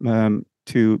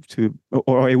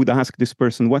or I would ask this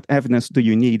person, what evidence do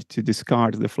you need to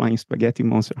discard the flying spaghetti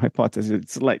monster hypothesis?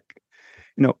 It's like,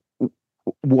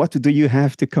 what do you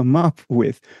have to come up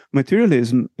with?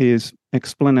 Materialism is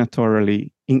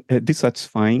explanatorily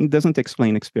dissatisfying, doesn't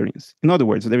explain experience. In other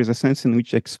words, there is a sense in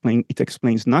which it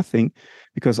explains nothing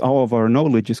because all of our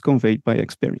knowledge is conveyed by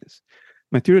experience.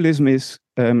 Materialism is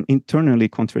internally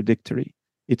contradictory.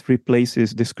 It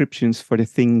replaces descriptions for the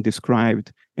thing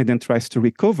described and then tries to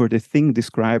recover the thing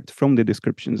described from the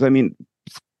descriptions. I mean,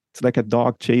 it's like a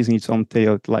dog chasing its own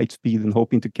tail at light speed and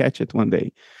hoping to catch it one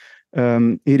day.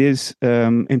 It is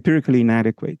empirically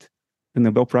inadequate. The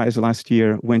Nobel Prize last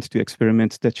year went to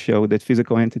experiments that show that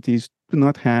physical entities do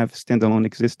not have standalone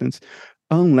existence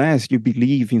unless you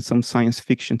believe in some science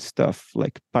fiction stuff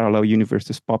like parallel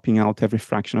universes popping out every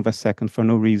fraction of a second for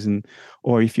no reason,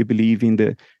 or if you believe in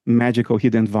the magical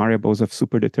hidden variables of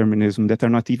superdeterminism that are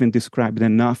not even described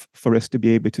enough for us to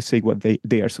be able to say what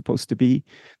they are supposed to be.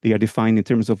 They are defined in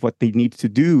terms of what they need to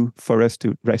do for us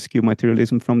to rescue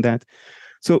materialism from that.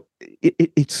 So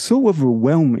it's so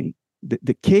overwhelming.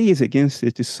 The case against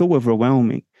it is so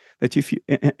overwhelming that if you,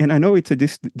 and I know it's a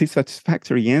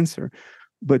dissatisfactory answer,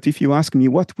 but if you ask me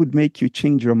what would make you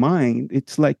change your mind,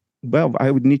 it's like, well,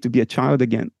 I would need to be a child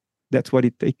again. That's what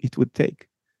it would take.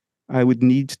 I would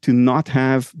need to not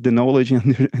have the knowledge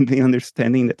and the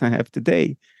understanding that I have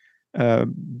today,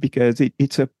 because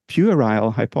it's a puerile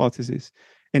hypothesis.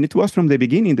 And it was from the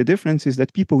beginning. The difference is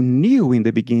that people knew in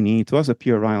the beginning it was a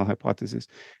puerile hypothesis,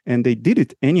 and they did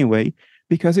it anyway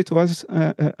because it was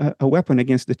a weapon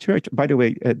against the church. By the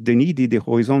way, Denis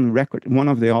Diderot, his own record, one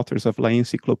of the authors of La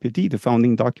Encyclopédie, the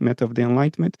founding document of the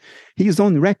Enlightenment, he's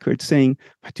on record saying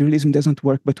materialism doesn't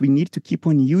work, but we need to keep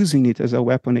on using it as a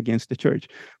weapon against the church.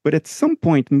 But at some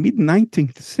point,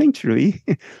 mid-19th century,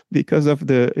 because of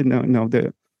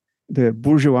the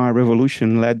bourgeois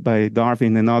revolution led by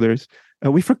Darwin and others,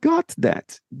 we forgot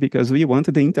that because we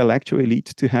wanted the intellectual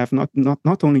elite to have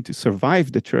not only to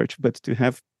survive the church, but to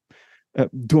have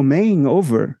domain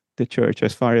over the church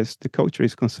as far as the culture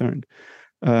is concerned.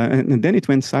 And then it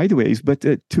went sideways. But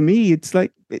to me, it's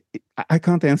like, I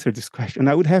can't answer this question.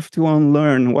 I would have to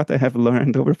unlearn what I have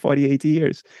learned over 48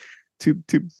 years to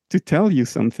tell you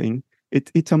something.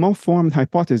 It's a malformed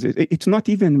hypothesis. It's not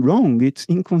even wrong. It's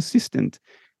inconsistent.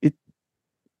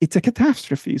 It's a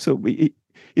catastrophe. So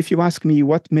if you ask me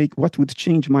what would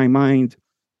change my mind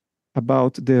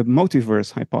about the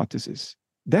multiverse hypothesis,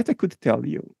 that I could tell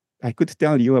you. I could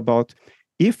tell you about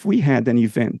if we had an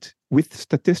event with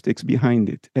statistics behind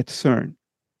it at CERN,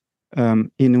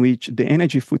 in which the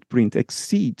energy footprint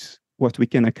exceeds what we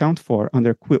can account for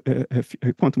under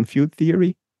quantum field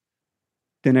theory,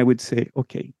 then I would say,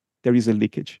 okay, there is a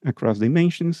leakage across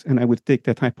dimensions, and I would take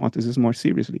that hypothesis more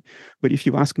seriously. But if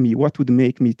you ask me what would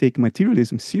make me take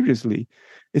materialism seriously,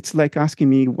 it's like asking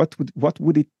me what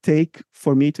would it take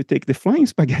for me to take the flying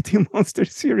spaghetti monster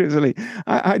seriously?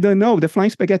 I don't know. The flying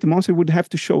spaghetti monster would have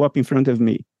to show up in front of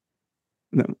me.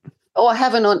 No. Or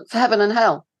heaven and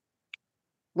hell.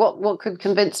 What could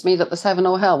convince me that there's heaven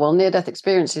or hell? Well, near-death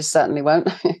experiences certainly won't.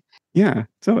 Yeah.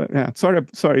 So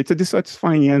sorry. It's a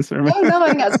dissatisfying answer. No, I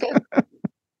think that's good.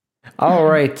 All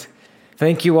right.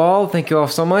 Thank you all. Thank you all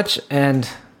so much. And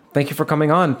thank you for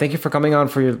coming on. Thank you for coming on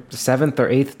for your 7th or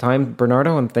 8th time,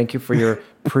 Bernardo. And thank you for your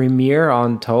premiere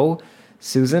on Toe,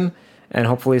 Susan. And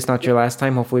hopefully it's not your last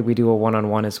time. Hopefully we do a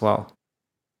one-on-one as well.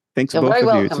 Thanks both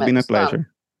of you. It's been a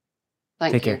pleasure.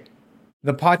 Thank you. Take care.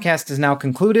 The podcast is now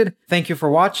concluded. Thank you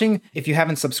for watching. If you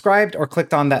haven't subscribed or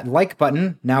clicked on that like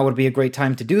button, now would be a great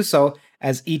time to do so,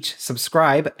 as each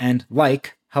subscribe and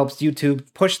like helps YouTube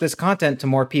push this content to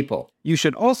more people. You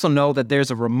should also know that there's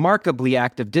a remarkably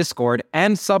active Discord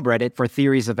and subreddit for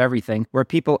theories of everything, where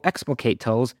people explicate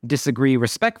toes, disagree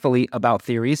respectfully about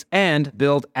theories, and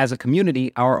build as a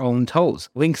community our own toes.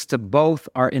 Links to both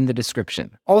are in the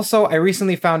description. Also, I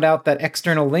recently found out that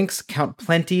external links count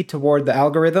plenty toward the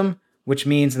algorithm, which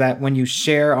means that when you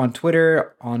share on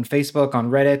Twitter, on Facebook, on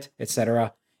Reddit,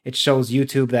 etc., it shows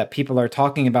YouTube that people are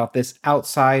talking about this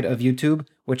outside of YouTube,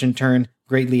 which in turn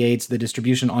greatly aids the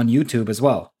distribution on YouTube as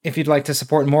well. If you'd like to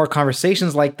support more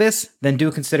conversations like this, then do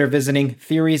consider visiting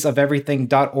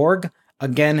theoriesoferything.org.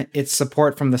 Again, it's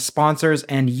support from the sponsors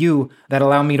and you that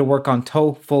allow me to work on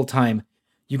Toe full-time.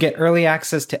 You get early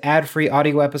access to ad-free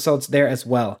audio episodes there as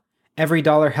well. Every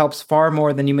dollar helps far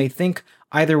more than you may think.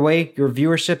 Either way, your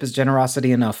viewership is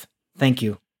generosity enough. Thank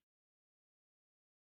you.